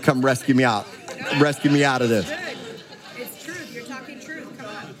might need to come rescue me out of this. It's truth. You're talking truth. Come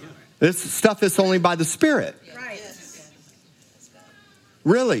on. This stuff is only by the Spirit. Right.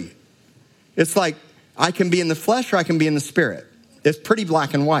 Really. It's like I can be in the flesh or I can be in the Spirit. It's pretty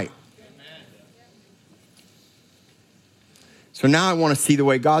black and white. So now I want to see the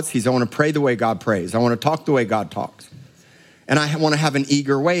way God sees. I want to pray the way God prays. I want to talk the way God talks. And I want to have an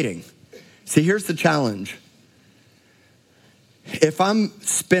eager waiting. See, here's the challenge. If I'm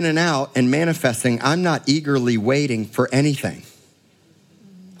spinning out and manifesting, I'm not eagerly waiting for anything.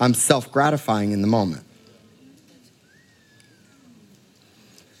 I'm self-gratifying in the moment.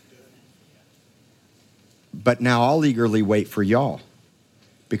 But now I'll eagerly wait for y'all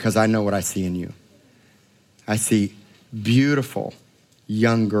because I know what I see in you. I see beautiful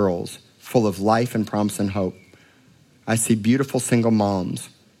young girls full of life and promise and hope. I see beautiful single moms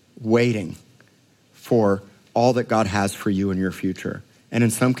waiting for all that God has for you in your future. And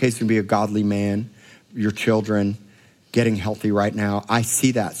in some cases, be a godly man, your children getting healthy right now. I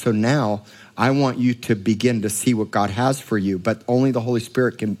see that. So now I want you to begin to see what God has for you, but only the Holy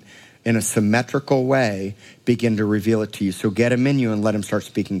Spirit can, in a symmetrical way, begin to reveal it to you. So get him in you and let him start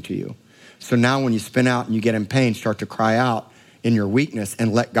speaking to you. So now when you spin out and you get in pain, start to cry out in your weakness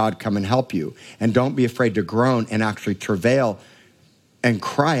and let God come and help you. And don't be afraid to groan and actually travail and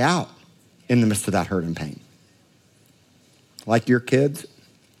cry out in the midst of that hurt and pain. Like your kids,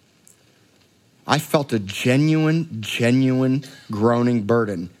 I felt a genuine groaning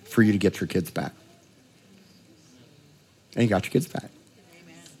burden for you to get your kids back. And you got your kids back.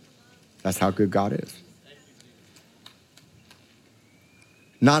 That's how good God is.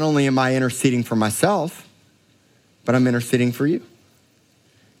 Not only am I interceding for myself, but I'm interceding for you.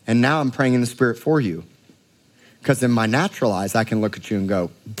 And now I'm praying in the Spirit for you. Because in my natural eyes, I can look at you and go,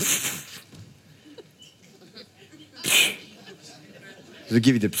 pfft. Pfft. Does it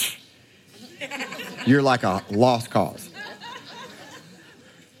give you the pfft? You're like a lost cause.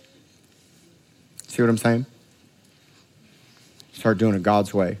 See what I'm saying? Start doing it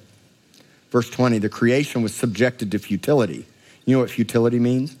God's way. Verse 20, the creation was subjected to futility. You know what futility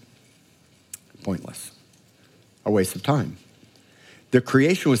means? Pointless. A waste of time. The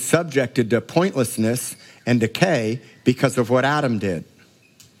creation was subjected to pointlessness and decay because of what Adam did.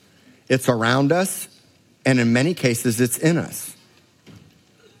 It's around us, and in many cases, it's in us.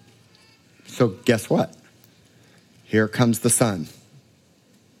 So guess what? Here comes the sun.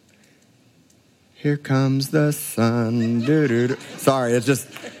 Here comes the sun. Doo-doo-doo. Sorry, it's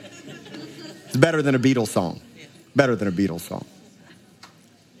better than a Beatles song. Better than a Beatles song.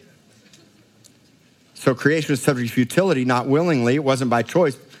 So creation was subject to futility, not willingly. It wasn't by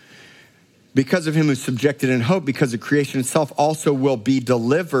choice. Because of him who's subjected in hope, because the creation itself also will be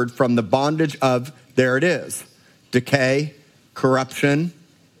delivered from the bondage of, there it is, decay, corruption.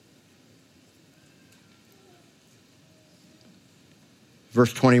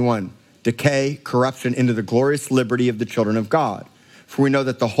 Verse 21, decay, corruption into the glorious liberty of the children of God. For we know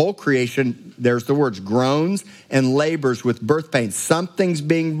that the whole creation, there's the words, groans and labors with birth pains. Something's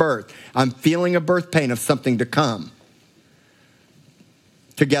being birthed. I'm feeling a birth pain of something to come.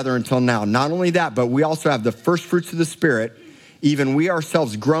 Together until now. Not only that, but we also have the first fruits of the Spirit. Even we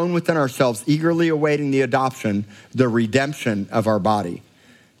ourselves groan within ourselves, eagerly awaiting the adoption, the redemption of our body.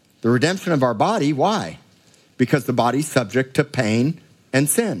 The redemption of our body, why? Because the body's subject to pain and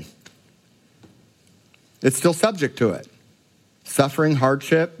sin. It's still subject to it. Suffering,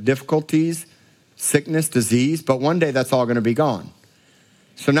 hardship, difficulties, sickness, disease, but one day that's all going to be gone.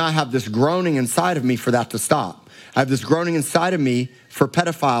 So now I have this groaning inside of me for that to stop. I have this groaning inside of me for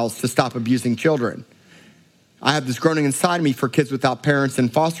pedophiles to stop abusing children. I have this groaning inside of me for kids without parents in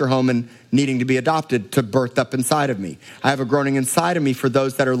foster home and needing to be adopted to birth up inside of me. I have a groaning inside of me for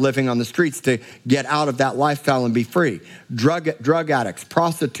those that are living on the streets to get out of that lifestyle and be free. Drug addicts,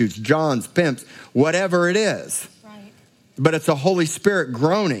 prostitutes, johns, pimps, whatever it is. Right. But it's a Holy Spirit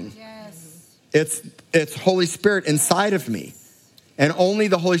groaning. Yes. It's Holy Spirit inside of me. And only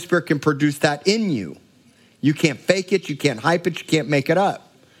the Holy Spirit can produce that in you. You can't fake it. You can't hype it. You can't make it up.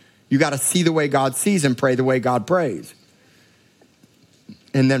 You got to see the way God sees and pray the way God prays.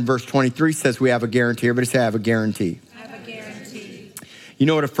 And then verse 23 says we have a guarantee. Everybody say, I have a guarantee. I have a guarantee. You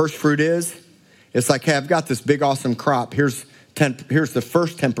know what a first fruit is? It's like, hey, I've got this big, awesome crop. Here's the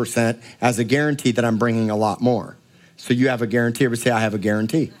first 10% as a guarantee that I'm bringing a lot more. So you have a guarantee. Everybody say, I have a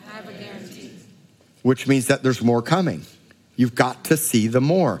guarantee. I have a guarantee. Which means that there's more coming. You've got to see the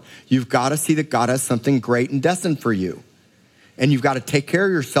more. You've got to see that God has something great and destined for you. And you've got to take care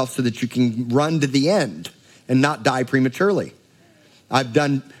of yourself so that you can run to the end and not die prematurely. I've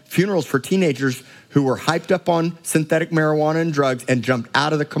done funerals for teenagers who were hyped up on synthetic marijuana and drugs and jumped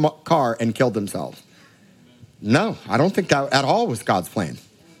out of the car and killed themselves. No, I don't think that at all was God's plan.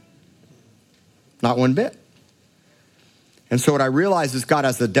 Not one bit. And so what I realize is God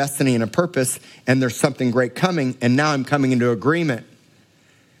has a destiny and a purpose, and there's something great coming, and now I'm coming into agreement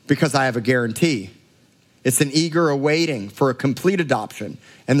because I have a guarantee. It's an eager awaiting for a complete adoption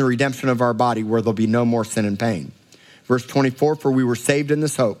and the redemption of our body where there'll be no more sin and pain. Verse 24, for we were saved in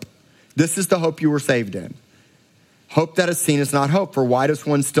this hope. This is the hope you were saved in. Hope that is seen is not hope, for why does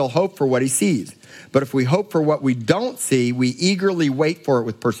one still hope for what he sees? But if we hope for what we don't see, we eagerly wait for it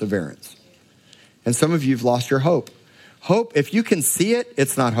with perseverance. And some of you have lost your hope. Hope, if you can see it,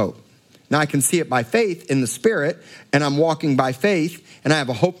 it's not hope. Now I can see it by faith in the Spirit, and I'm walking by faith, and I have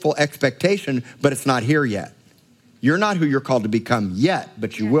a hopeful expectation, but it's not here yet. You're not who you're called to become yet,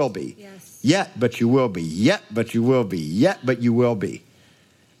 but you will be. Yes. Yet, but you will be. Yet, but you will be. Yet, but you will be.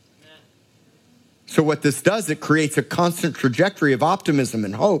 So what this does, it creates a constant trajectory of optimism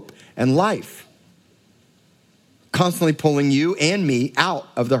and hope and life, constantly pulling you and me out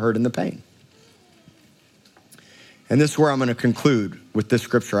of the hurt and the pain. And this is where I'm going to conclude with this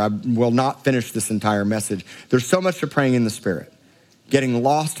scripture. I will not finish this entire message. There's so much to praying in the Spirit. Getting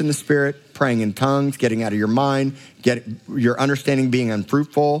lost in the Spirit, praying in tongues, getting out of your mind, your understanding being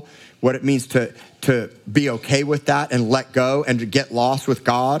unfruitful, what it means to be okay with that and let go and to get lost with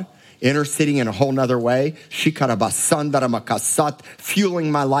God, interceding in a whole nother way, fueling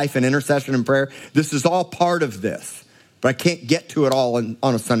my life in intercession and prayer. This is all part of this, but I can't get to it all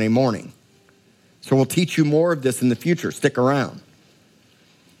on a Sunday morning. So we'll teach you more of this in the future. Stick around.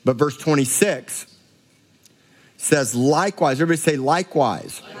 But verse 26 says, likewise. Everybody say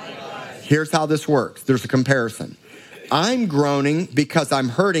likewise. Likewise. Here's how this works. There's a comparison. I'm groaning because I'm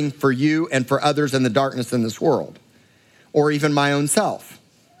hurting for you and for others in the darkness in this world, or even my own self.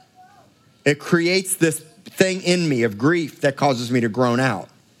 It creates this thing in me of grief that causes me to groan out.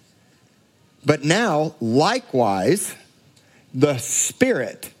 But now, likewise, the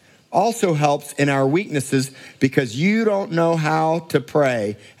Spirit also helps in our weaknesses, because you don't know how to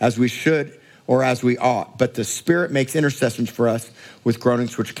pray as we should or as we ought. But the Spirit makes intercessions for us with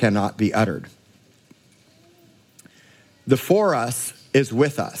groanings which cannot be uttered. The for us is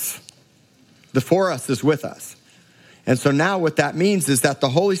with us. The for us is with us. And so now what that means is that the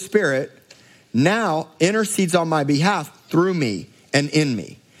Holy Spirit now intercedes on my behalf through me and in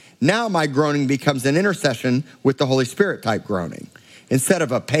me. Now my groaning becomes an intercession with the Holy Spirit type groaning. Instead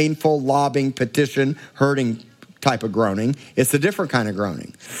of a painful, lobbing, petition, hurting type of groaning, it's a different kind of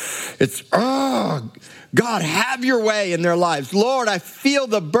groaning. It's, oh, God, have your way in their lives. Lord, I feel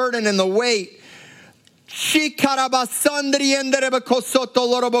the burden and the weight.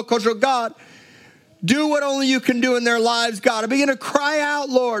 God, do what only you can do in their lives, God. I begin to cry out,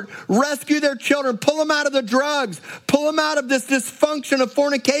 Lord, rescue their children, pull them out of the drugs, pull them out of this dysfunction of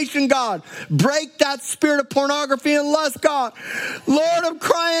fornication, God. Break that spirit of pornography and lust, God. Lord, I'm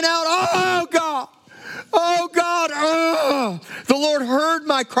crying out, oh, God. Oh, God. Oh. The Lord heard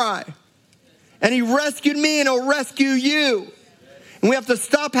my cry, and he rescued me, and he'll rescue you. And we have to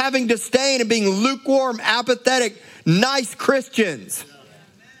stop having disdain and being lukewarm, apathetic, nice Christians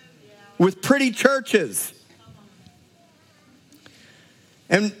with pretty churches.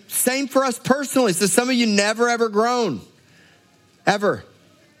 And same for us personally. So some of you never, ever grown. Ever.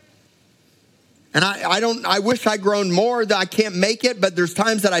 And I wish I groaned more, that I can't make it, but there's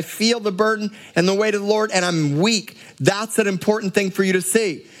times that I feel the burden and the weight of the Lord, and I'm weak. That's an important thing for you to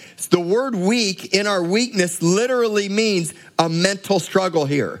see. The word weak in our weakness literally means a mental struggle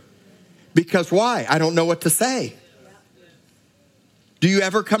here. Because why? I don't know what to say. Do you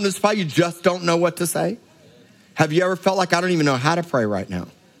ever come to this spot you just don't know what to say? Have you ever felt like I don't even know how to pray right now?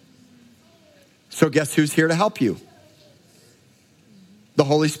 So guess who's here to help you? The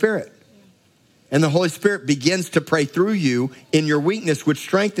Holy Spirit. And the Holy Spirit begins to pray through you in your weakness, which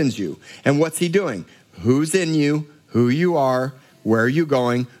strengthens you. And what's he doing? Who's in you? Who you are? Where are you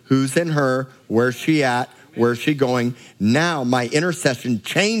going? Who's in her? Where's she at? Where's she going? Now my intercession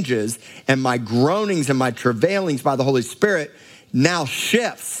changes, and my groanings and my travailings by the Holy Spirit now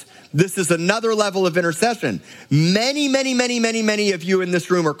shifts. This is another level of intercession. Many of you in this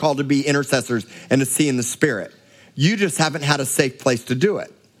room are called to be intercessors and to see in the Spirit. You just haven't had a safe place to do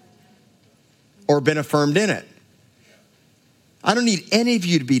it or been affirmed in it. I don't need any of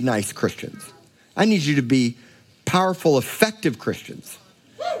you to be nice Christians. I need you to be powerful, effective Christians,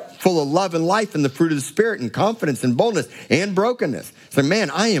 full of love and life and the fruit of the Spirit and confidence and boldness and brokenness. It's like, man,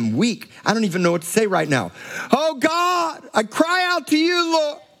 I am weak. I don't even know what to say right now. Oh, God, I cry out to you,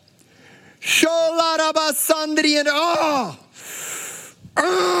 Lord.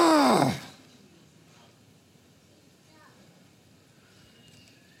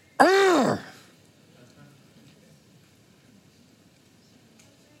 And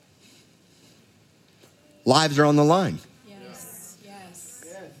lives are on the line. Yes.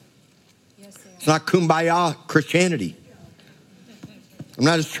 It's not kumbaya Christianity. I'm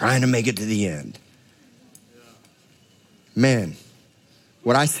not just trying to make it to the end. Man,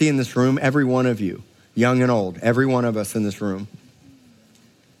 what I see in this room, every one of you, young and old, every one of us in this room,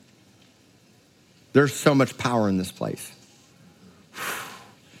 there's so much power in this place.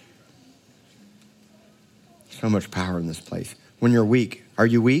 So much power in this place. When you're weak, are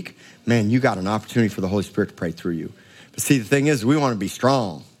you weak? Man, you got an opportunity for the Holy Spirit to pray through you. But see, the thing is, we want to be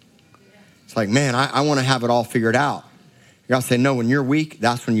strong. It's like, man, I want to have it all figured out. You got to say, no, when you're weak,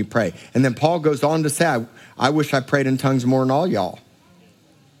 that's when you pray. And then Paul goes on to say, I wish I prayed in tongues more than all y'all.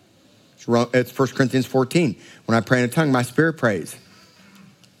 It's 1 Corinthians 14. When I pray in a tongue, my spirit prays.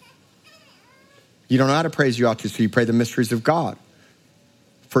 You don't know how to pray as you ought to, so you pray the mysteries of God.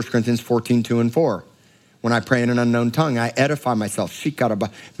 1 Corinthians 14, 2 and 4. When I pray in an unknown tongue, I edify myself.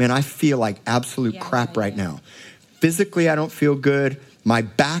 Man, I feel like absolute crap right now. physically I don't feel good. My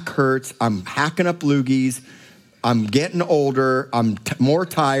back hurts. I'm hacking up loogies. I'm getting older. I'm more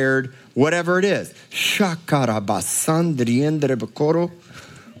tired. Whatever it is.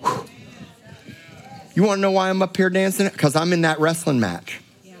 You want to know why I'm up here dancing? Because I'm in that wrestling match.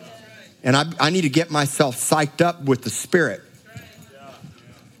 And I need to get myself psyched up with the Spirit.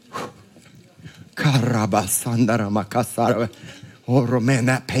 Oh, man,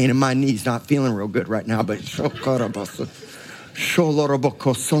 that pain in my knee's not feeling real good right now. But there's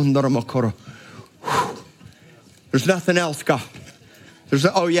nothing else, God.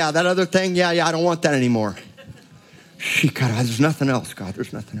 That other thing. Yeah, I don't want that anymore. There's nothing else, God.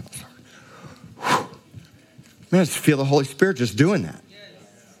 There's nothing else. Man, I just feel the Holy Spirit just doing that.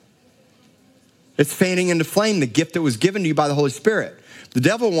 It's fanning into flame the gift that was given to you by the Holy Spirit. The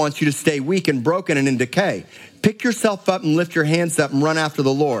devil wants you to stay weak and broken and in decay. Pick yourself up and lift your hands up and run after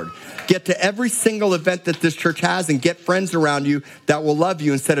the Lord. Get to every single event that this church has and get friends around you that will love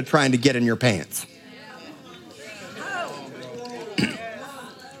you instead of trying to get in your pants.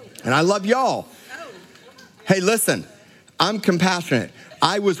 And I love y'all. Hey, listen, I'm compassionate.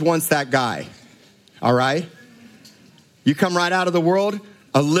 I was once that guy, all right? You come right out of the world.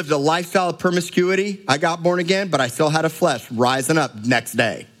 I lived a lifestyle of promiscuity. I got born again, but I still had a flesh rising up next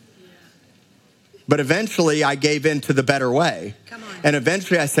day. But eventually I gave in to the better way. And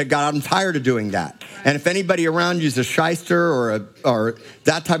eventually I said, God, I'm tired of doing that. And if anybody around you is a shyster or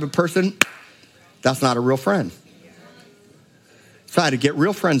that type of person, that's not a real friend. So I had to get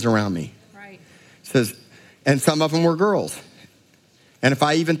real friends around me. Right. Says, and some of them were girls. And if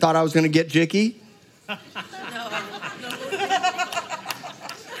I even thought I was going to get jicky,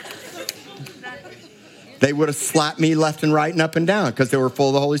 they would have slapped me left and right and up and down because they were full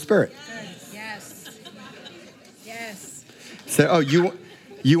of the Holy Spirit. Yes. So,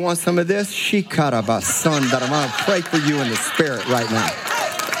 you want some of this? Shikaraba son, that I'm going to pray for you in the Spirit right now.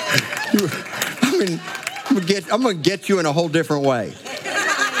 I'm going to get you in a whole different way.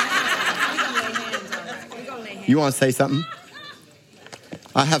 You want to say something?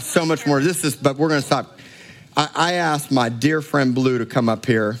 I have so much more. But we're going to stop. I asked my dear friend Blue to come up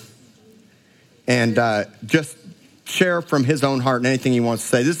here and just share from his own heart and anything he wants to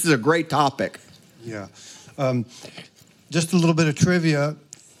say. This is a great topic. Yeah. Just a little bit of trivia.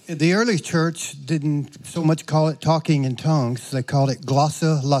 The early church didn't so much call it talking in tongues. They called it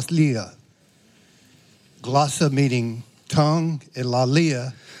glossa laslia. Glossa meaning tongue, and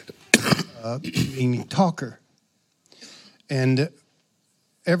lalia meaning talker. And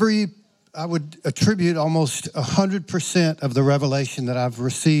I would attribute almost 100% of the revelation that I've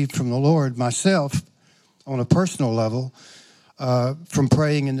received from the Lord myself on a personal level from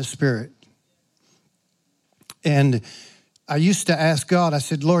praying in the Spirit. And I used to ask God, I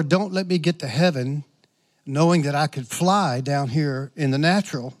said, Lord, don't let me get to heaven knowing that I could fly down here in the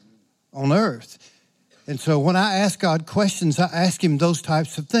natural on earth. And so when I ask God questions, I ask him those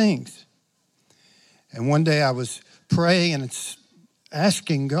types of things. And one day I was praying and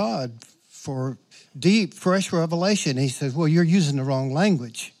asking God for deep, fresh revelation. He says, well, you're using the wrong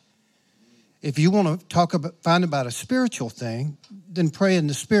language. If you want to find about a spiritual thing, then pray in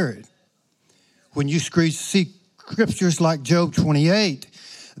the Spirit. When you see scriptures like Job 28,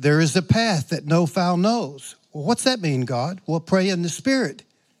 there is a path that no fowl knows. Well, what's that mean, God? Well, pray in the Spirit.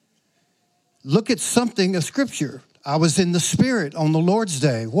 Look at something of Scripture. I was in the Spirit on the Lord's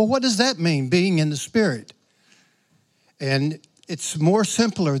Day. Well, what does that mean, being in the Spirit? And it's more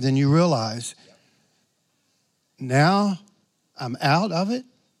simpler than you realize. Now I'm out of it,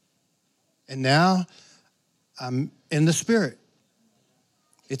 and now I'm in the Spirit.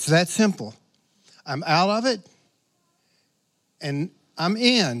 It's that simple. I'm out of it, and I'm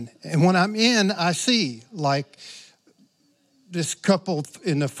in. And when I'm in, I see, like this couple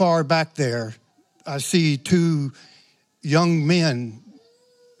in the far back there, I see two young men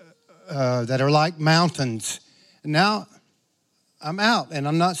that are like mountains. And now I'm out and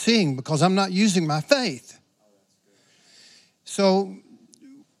I'm not seeing because I'm not using my faith. So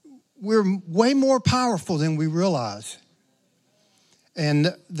we're way more powerful than we realize.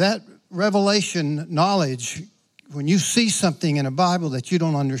 And that revelation knowledge, when you see something in a Bible that you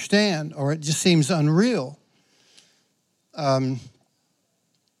don't understand or it just seems unreal,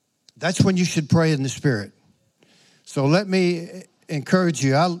 that's when you should pray in the Spirit. So let me encourage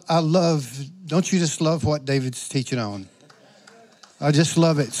you. Don't you just love what David's teaching on? I just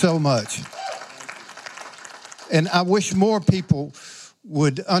love it so much. And I wish more people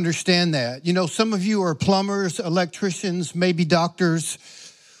would understand that. You know, some of you are plumbers, electricians, maybe doctors,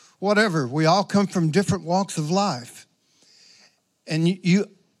 whatever. We all come from different walks of life. And you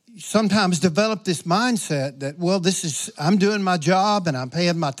sometimes develop this mindset that, well, I'm doing my job and I'm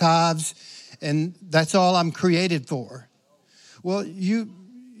paying my tithes and that's all I'm created for. Well,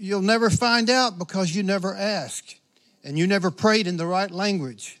 you'll never find out because you never asked and you never prayed in the right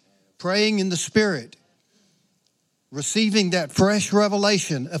language, praying in the Spirit, receiving that fresh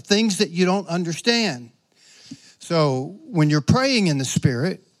revelation of things that you don't understand. So when you're praying in the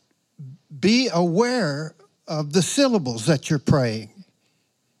Spirit, be aware of the syllables that you're praying.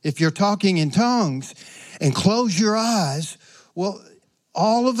 If you're talking in tongues and close your eyes, well,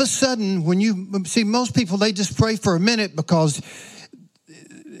 all of a sudden, when you see most people, they just pray for a minute because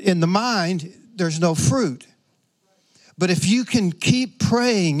in the mind, there's no fruit. But if you can keep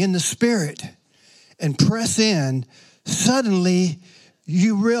praying in the Spirit and press in, suddenly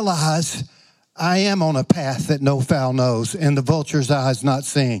you realize I am on a path that no fowl knows and the vulture's eyes not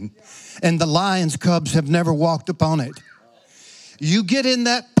seen. And the lion's cubs have never walked upon it. You get in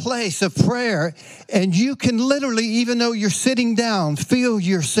that place of prayer and you can literally, even though you're sitting down, feel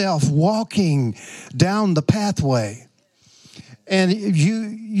yourself walking down the pathway. And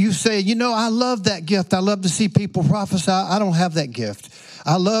you say, I love that gift. I love to see people prophesy. I don't have that gift.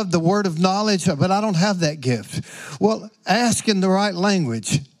 I love the word of knowledge, but I don't have that gift. Well, ask in the right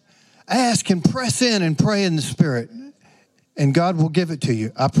language. Ask and press in and pray in the Spirit. And God will give it to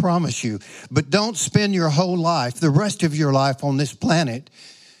you. I promise you. But don't spend your whole life, the rest of your life on this planet,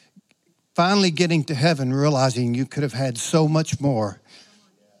 finally getting to heaven, realizing you could have had so much more.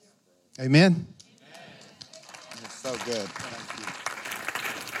 Amen? That's so good.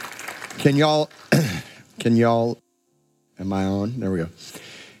 Can y'all, am I on? There we go.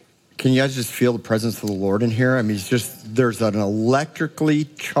 Can you guys just feel the presence of the Lord in here? I mean, there's an electrically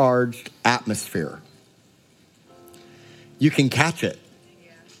charged atmosphere. You can catch it.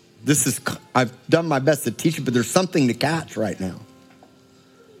 I've done my best to teach it, but there's something to catch right now.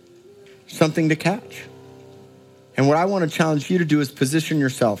 Something to catch. And what I want to challenge you to do is position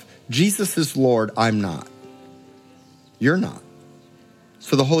yourself. Jesus is Lord, I'm not. You're not.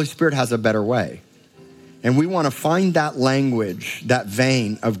 So the Holy Spirit has a better way. And we want to find that language, that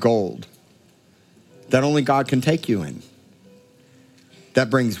vein of gold that only God can take you in. That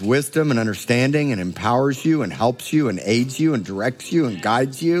brings wisdom and understanding and empowers you and helps you and aids you and directs you and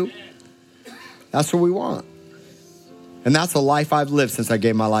guides you. That's what we want. And that's a life I've lived since I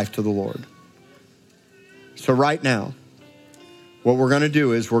gave my life to the Lord. So right now, what we're going to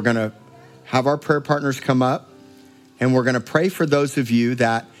do is we're going to have our prayer partners come up and we're going to pray for those of you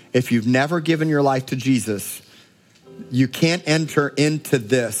that if you've never given your life to Jesus, you can't enter into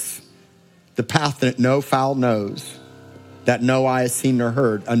this, the path that no fowl knows, that no eye has seen nor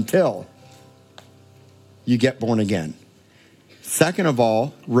heard, until you get born again. Second of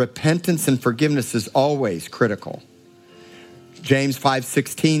all, repentance and forgiveness is always critical. James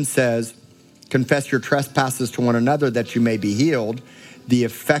 5:16 says, confess your trespasses to one another that you may be healed. The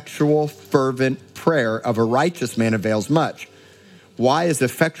effectual, fervent prayer of a righteous man avails much. Why is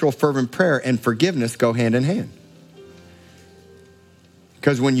effectual, fervent prayer and forgiveness go hand in hand?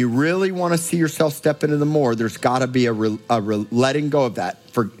 Because when you really want to see yourself step into the more, there's got to be a letting go of that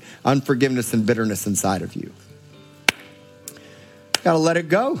for unforgiveness and bitterness inside of you. You got to let it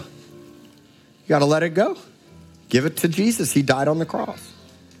go. You got to let it go. Give it to Jesus. He died on the cross.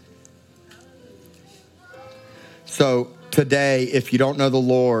 So today, if you don't know the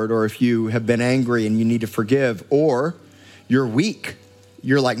Lord, or if you have been angry and you need to forgive, or you're weak,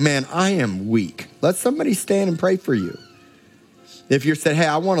 you're like, man, I am weak. Let somebody stand and pray for you. If you said, hey,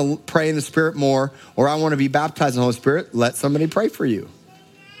 I want to pray in the Spirit more, or I want to be baptized in the Holy Spirit, let somebody pray for you.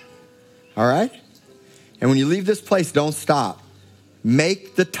 All right? And when you leave this place, don't stop.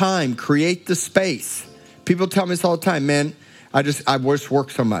 Make the time. Create the space. People tell me this all the time, man, I just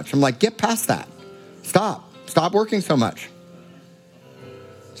work so much. I'm like, get past that. Stop working so much.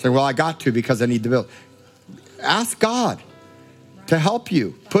 Say, well, I got to because I need the bill. Ask God to help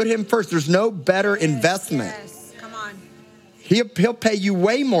you. Put him first. There's no better investment. Yes. Come on. He'll pay you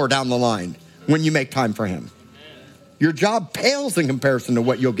way more down the line when you make time for him. Your job pales in comparison to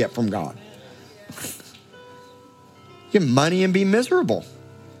what you'll get from God. Get money and be miserable.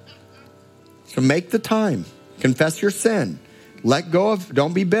 So make the time. Confess your sin. Let go of,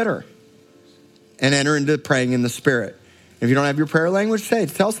 don't be bitter. And enter into praying in the Spirit. If you don't have your prayer language,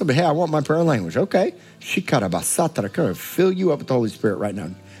 tell somebody, hey, I want my prayer language. Okay. Fill you up with the Holy Spirit right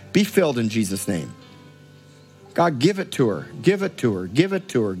now. Be filled in Jesus' name. God, give it to her. Give it to her. Give it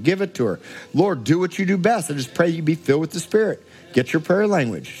to her. Give it to her. Lord, do what you do best. I just pray you be filled with the Spirit. Get your prayer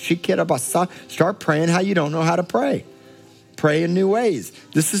language. Start praying how you don't know how to pray. Pray in new ways.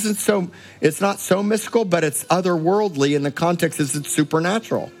 It's not so mystical, but it's otherworldly in the context is it's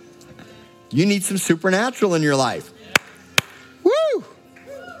supernatural. You need some supernatural in your life. Woo!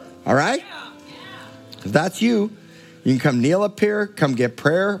 All right? If that's you, you can come kneel up here, come get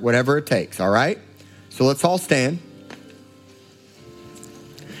prayer, whatever it takes, all right? So let's all stand.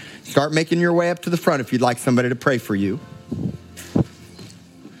 Start making your way up to the front if you'd like somebody to pray for you.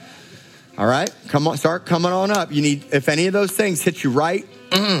 All right? Come on, start coming on up. You need, if any of those things hit you right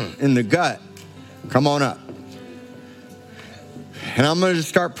in the gut, come on up. And I'm going to just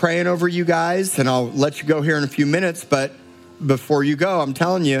start praying over you guys, and I'll let you go here in a few minutes. But before you go, I'm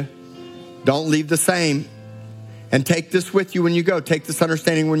telling you, don't leave the same. And take this with you when you go. Take this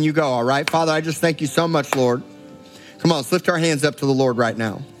understanding when you go, all right? Father, I just thank you so much, Lord. Come on, let's lift our hands up to the Lord right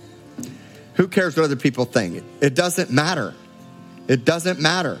now. Who cares what other people think? It doesn't matter. It doesn't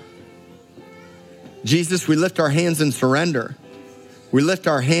matter. Jesus, we lift our hands in surrender. We lift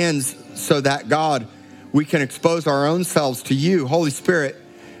our hands so that, God, we can expose our own selves to you. Holy Spirit,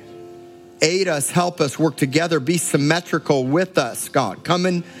 aid us, help us, work together, be symmetrical with us, God. Come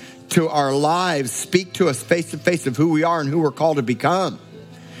into our lives, speak to us face to face of who we are and who we're called to become.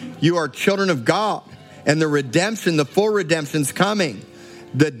 You are children of God, and the redemption, the full redemption's coming.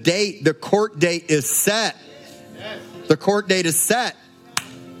 The date, the court date is set. The court date is set.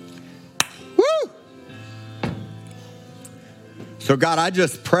 Woo! So God, I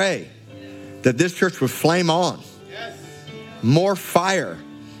just pray that this church would flame on. More fire,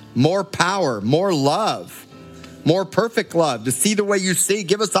 more power, more love, more perfect love, to see the way you see.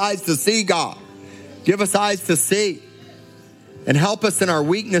 Give us eyes to see, God. Give us eyes to see. And help us in our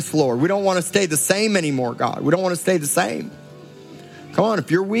weakness, Lord. We don't want to stay the same anymore, God. We don't want to stay the same. Come on,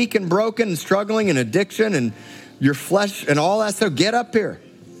 if you're weak and broken and struggling in addiction and your flesh and all that stuff, get up here.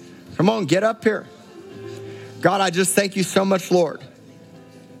 Come on, get up here. God, I just thank you so much, Lord,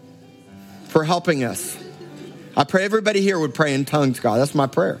 for helping us. I pray everybody here would pray in tongues, God. That's my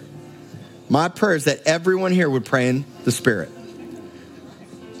prayer. My prayer is that everyone here would pray in the Spirit.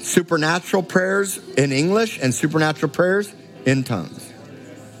 Supernatural prayers in English and supernatural prayers in tongues.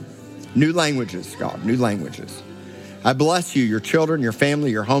 New languages, God, new languages. I bless you, your children, your family,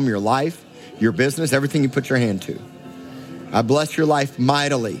 your home, your life, your business, everything you put your hand to. I bless your life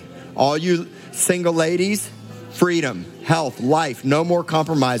mightily. All you single ladies, freedom, health, life, no more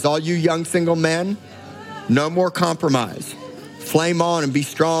compromise. All you young single men, no more compromise. Flame on and be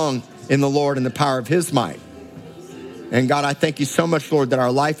strong in the Lord and the power of his might. And God, I thank you so much, Lord, that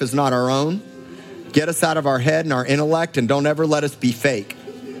our life is not our own. Get us out of our head and our intellect, and don't ever let us be fake.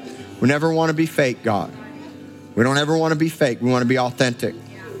 We never want to be fake, God. We don't ever want to be fake. We want to be authentic.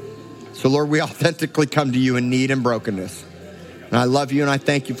 So, Lord, we authentically come to you in need and brokenness. And I love you, and I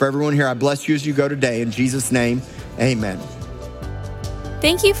thank you for everyone here. I bless you as you go today. In Jesus' name, amen.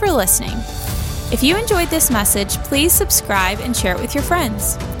 Thank you for listening. If you enjoyed this message, please subscribe and share it with your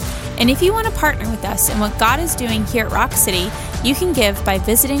friends. And if you want to partner with us in what God is doing here at Rock City, you can give by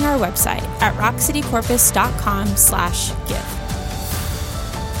visiting our website at rockcitycorpus.com/give.